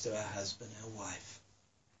applies to our husband, our wife,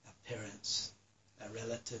 our parents, our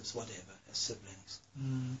relatives, whatever, our siblings,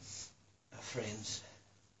 our friends.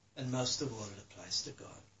 And most of all, it applies to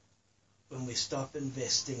God. When we stop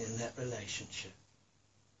investing in that relationship,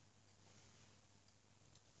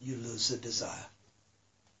 you lose the desire.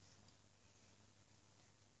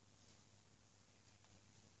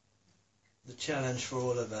 The challenge for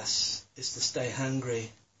all of us is to stay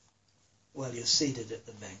hungry while you're seated at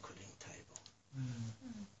the banqueting table.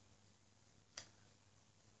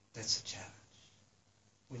 That's a challenge.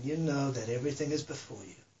 When you know that everything is before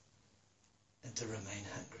you, and to remain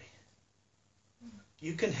hungry.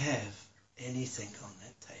 You can have anything on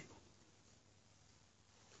that table.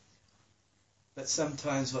 But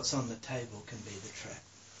sometimes what's on the table can be the trap.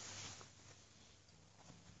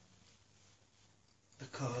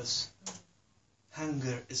 Because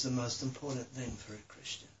hunger is the most important thing for a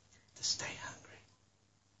Christian, to stay hungry.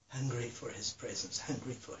 Hungry for his presence,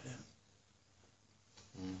 hungry for him.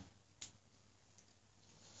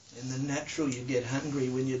 In the natural, you get hungry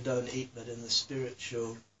when you don't eat, but in the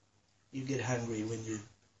spiritual, you get hungry when you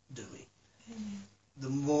do eat. The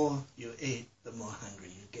more you eat, the more hungry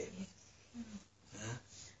you get. Huh?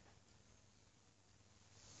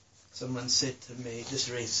 Someone said to me just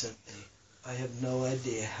recently, I have no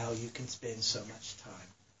idea how you can spend so much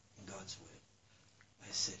time in God's Word.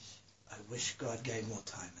 I said, I wish God gave more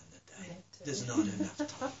time in the day. There's not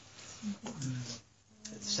enough time.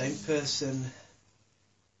 The same person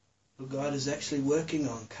who God is actually working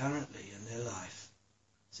on currently in their life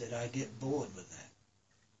said, I get bored with that.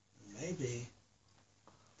 And maybe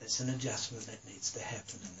that's an adjustment that needs to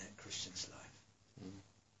happen in that Christian's life.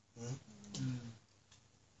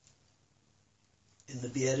 In the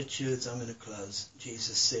Beatitudes, I'm going to close,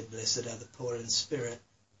 Jesus said, blessed are the poor in spirit.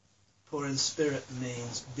 Poor in spirit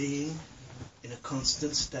means being in a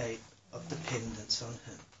constant state of dependence on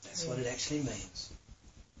Him. That's what it actually means.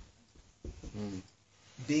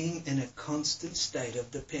 Being in a constant state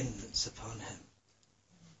of dependence upon Him.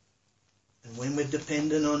 And when we're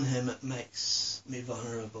dependent on Him, it makes me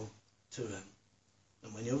vulnerable to Him.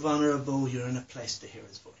 And when you're vulnerable, you're in a place to hear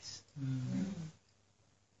His voice.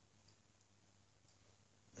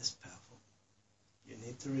 That's powerful.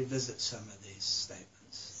 to revisit some of these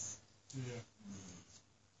statements. Yeah.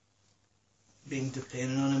 Being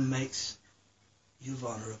dependent on Him makes you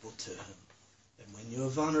vulnerable to Him. And when you're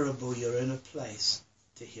vulnerable, you're in a place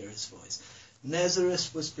to hear His voice.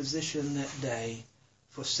 Nazareth was positioned that day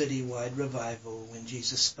for citywide revival when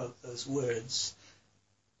Jesus spoke those words,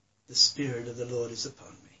 "The Spirit of the Lord is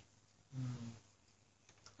upon me."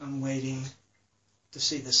 I'm waiting to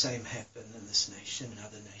see the same happen in this nation and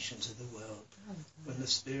other nations of the world. When the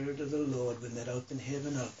Spirit of the Lord, when that open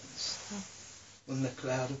heaven opens, when the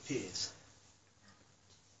cloud appears,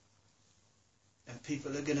 and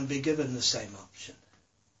people are going to be given the same option.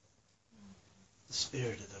 The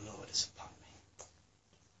Spirit of the Lord is upon me.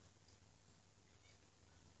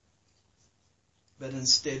 But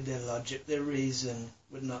instead their logic, their reason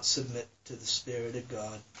would not submit to the Spirit of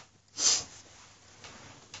God.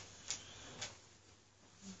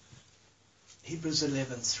 Hebrews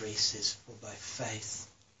 11:3 says, "For by faith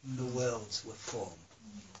the worlds were formed."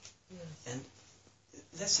 And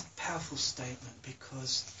that's a powerful statement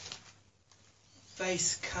because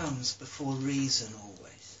faith comes before reason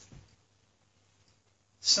always.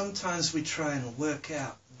 Sometimes we try and work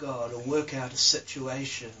out God or work out a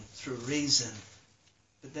situation through reason,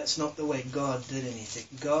 but that's not the way God did anything.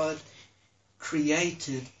 God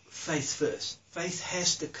created faith first. Faith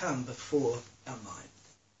has to come before our mind.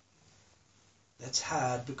 That's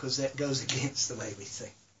hard because that goes against the way we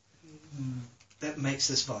think. That makes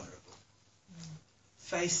us vulnerable.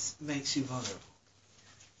 Faith makes you vulnerable.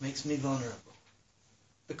 Makes me vulnerable.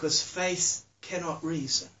 Because faith cannot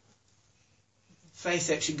reason. Faith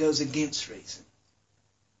actually goes against reason.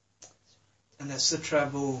 And that's the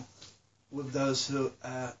trouble with those who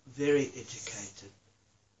are very educated.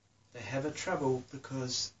 They have a trouble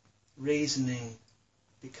because reasoning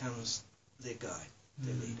becomes their guide,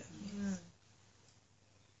 their leader.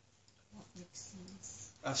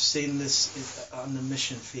 I've seen this on the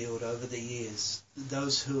mission field over the years.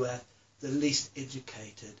 Those who are the least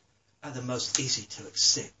educated are the most easy to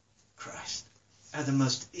accept Christ, are the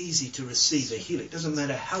most easy to receive a healing. It doesn't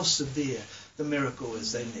matter how severe the miracle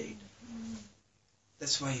is they need.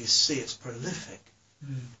 That's why you see it's prolific.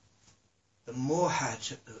 The more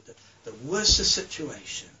hardship, the worse the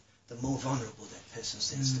situation, the more vulnerable that person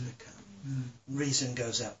tends to become. Reason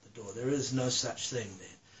goes out the door. There is no such thing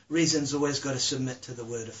then. Reason's always got to submit to the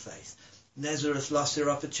word of faith. Nazareth lost their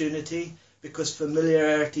opportunity because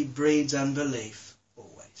familiarity breeds unbelief,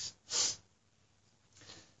 always.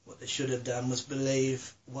 What they should have done was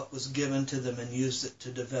believe what was given to them and use it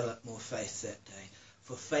to develop more faith that day.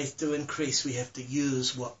 For faith to increase, we have to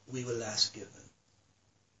use what we were last given.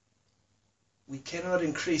 We cannot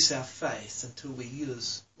increase our faith until we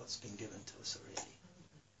use what's been given to us already.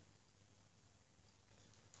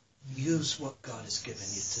 Use what God has given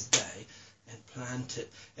you today and plant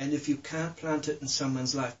it. And if you can't plant it in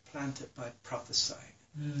someone's life, plant it by prophesying.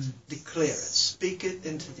 Declare it. Speak it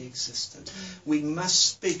into the existence. We must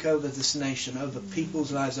speak over this nation, over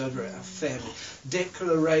people's lives, over our family.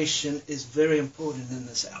 Declaration is very important in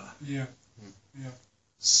this hour. Yeah.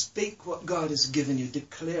 Speak what God has given you.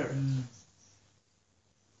 Declare it.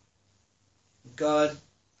 God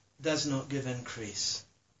does not give increase.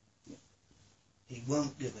 He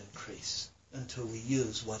won't give increase until we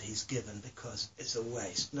use what He's given, because it's a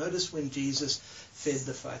waste. Notice when Jesus fed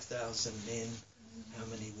the 5,000 men, how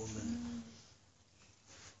many women?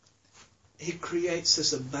 He creates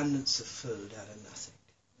this abundance of food out of nothing.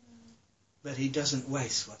 But He doesn't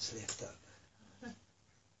waste what's left over.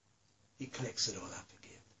 He collects it all up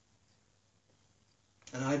again.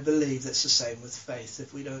 And I believe that's the same with faith.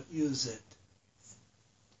 If we don't use it,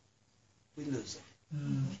 we lose it.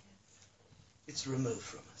 It's removed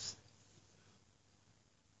from us.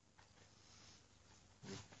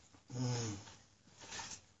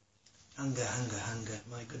 Hunger, hunger, hunger.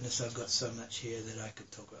 My goodness, I've got so much here that I could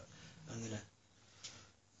talk about.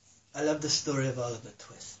 I love the story of Oliver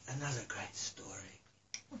Twist. Another great story.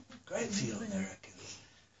 Great for you Americans.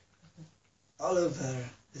 Oliver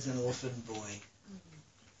is an orphan boy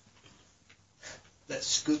that's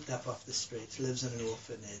scooped up off the streets, lives in an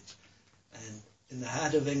orphanage. And in the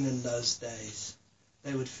heart of England those days,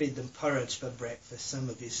 they would feed them porridge for breakfast. Some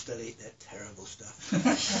of you still eat that terrible stuff.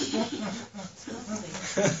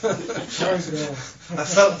 I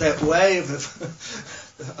felt that wave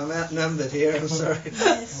of, I'm outnumbered here, I'm sorry.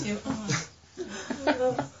 Yes, you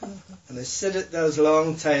are. And they sit at those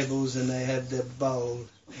long tables and they have their bowl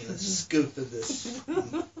and a scoop of this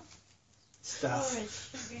stuff.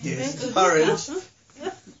 Porridge. Yes, porridge.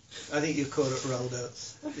 I think you call it rolled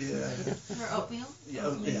oats. Yeah. For oatmeal? Yeah,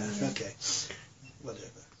 okay.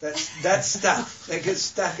 whatever. That stuff that gets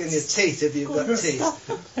stuck in your teeth if you've got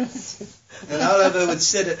teeth. And Oliver would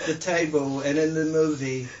sit at the table, and in the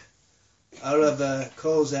movie, Oliver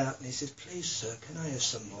calls out and he says, "Please, sir, can I have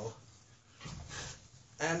some more?"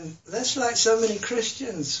 And that's like so many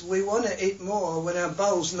Christians. We want to eat more when our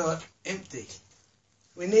bowl's not empty.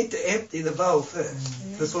 We need to empty the bowl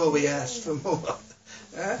first before we ask for more.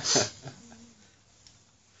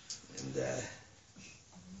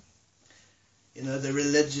 And the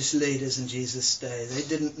religious leaders in Jesus' day, they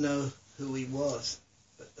didn't know who he was,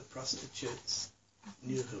 but the prostitutes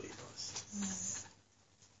knew who he was.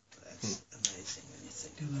 That's amazing when you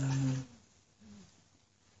think about it.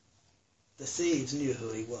 The thieves knew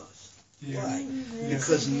who he was. Yeah. Why?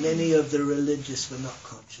 Because many of the religious were not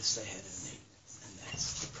conscious they had a need, and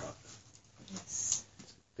that's the problem. It's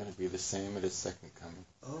going to be the same at his second coming.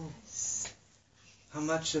 Oh, how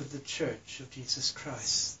much of the Church of Jesus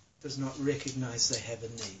Christ does not recognize they have a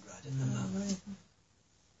need right at the moment?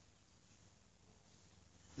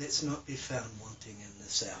 Let's not be found wanting in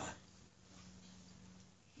this hour.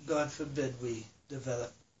 God forbid we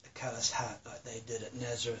develop a callous heart like they did at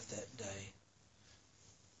Nazareth that day.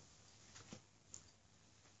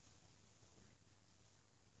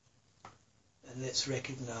 And let's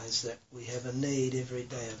recognize that we have a need every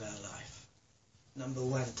day of our life. Number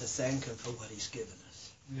one, to thank him for what he's given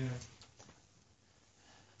us. Yeah.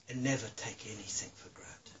 And never take anything for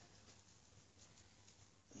granted.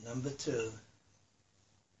 And number two,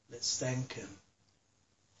 let's thank him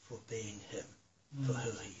for being him, for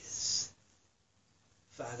who he is.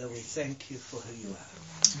 Father, we thank you for who you are.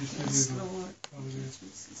 Yes, Lord.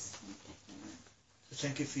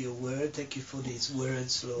 Thank you for your word. Thank you for these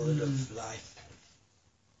words, Lord, of life,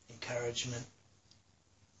 of encouragement.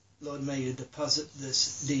 Lord, may you deposit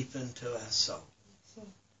this deep into our soul.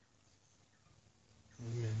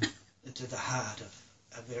 Amen. Into the heart of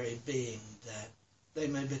our very being, that they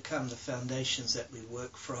may become the foundations that we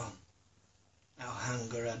work from. Our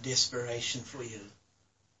hunger, our desperation for you,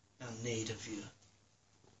 our need of you.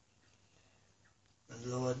 And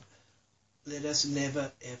Lord, let us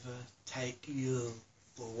never ever take you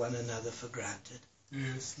or one another for granted.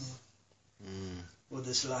 Yes, Lord. For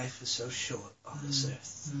this life is so short on this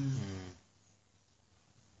earth.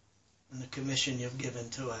 And the commission you've given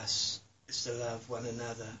to us is to love one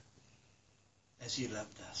another as you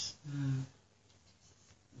loved us.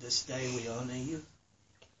 This day we honor you.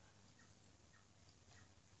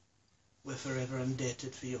 We're forever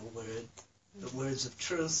indebted for your word, the words of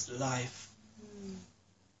truth, life,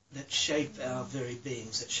 that shape our very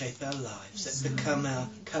beings, that shape our lives, that become our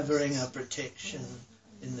covering, our protection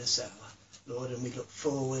in this hour, Lord. And we look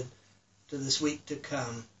forward to this week to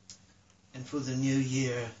come and for the new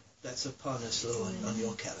year that's upon us, Lord, on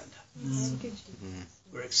your calendar.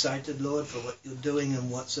 We're excited, Lord, for what you're doing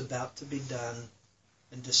and what's about to be done.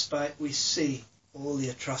 And despite we see all the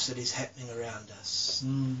atrocities happening around us,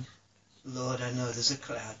 Lord, I know there's a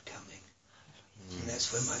cloud coming. And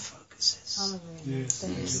that's where my focus is. Yes.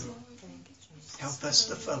 Yes. Help us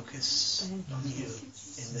to focus on you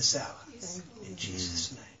in this hour. In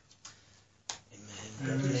Jesus' name.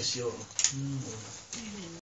 Amen. God bless you all.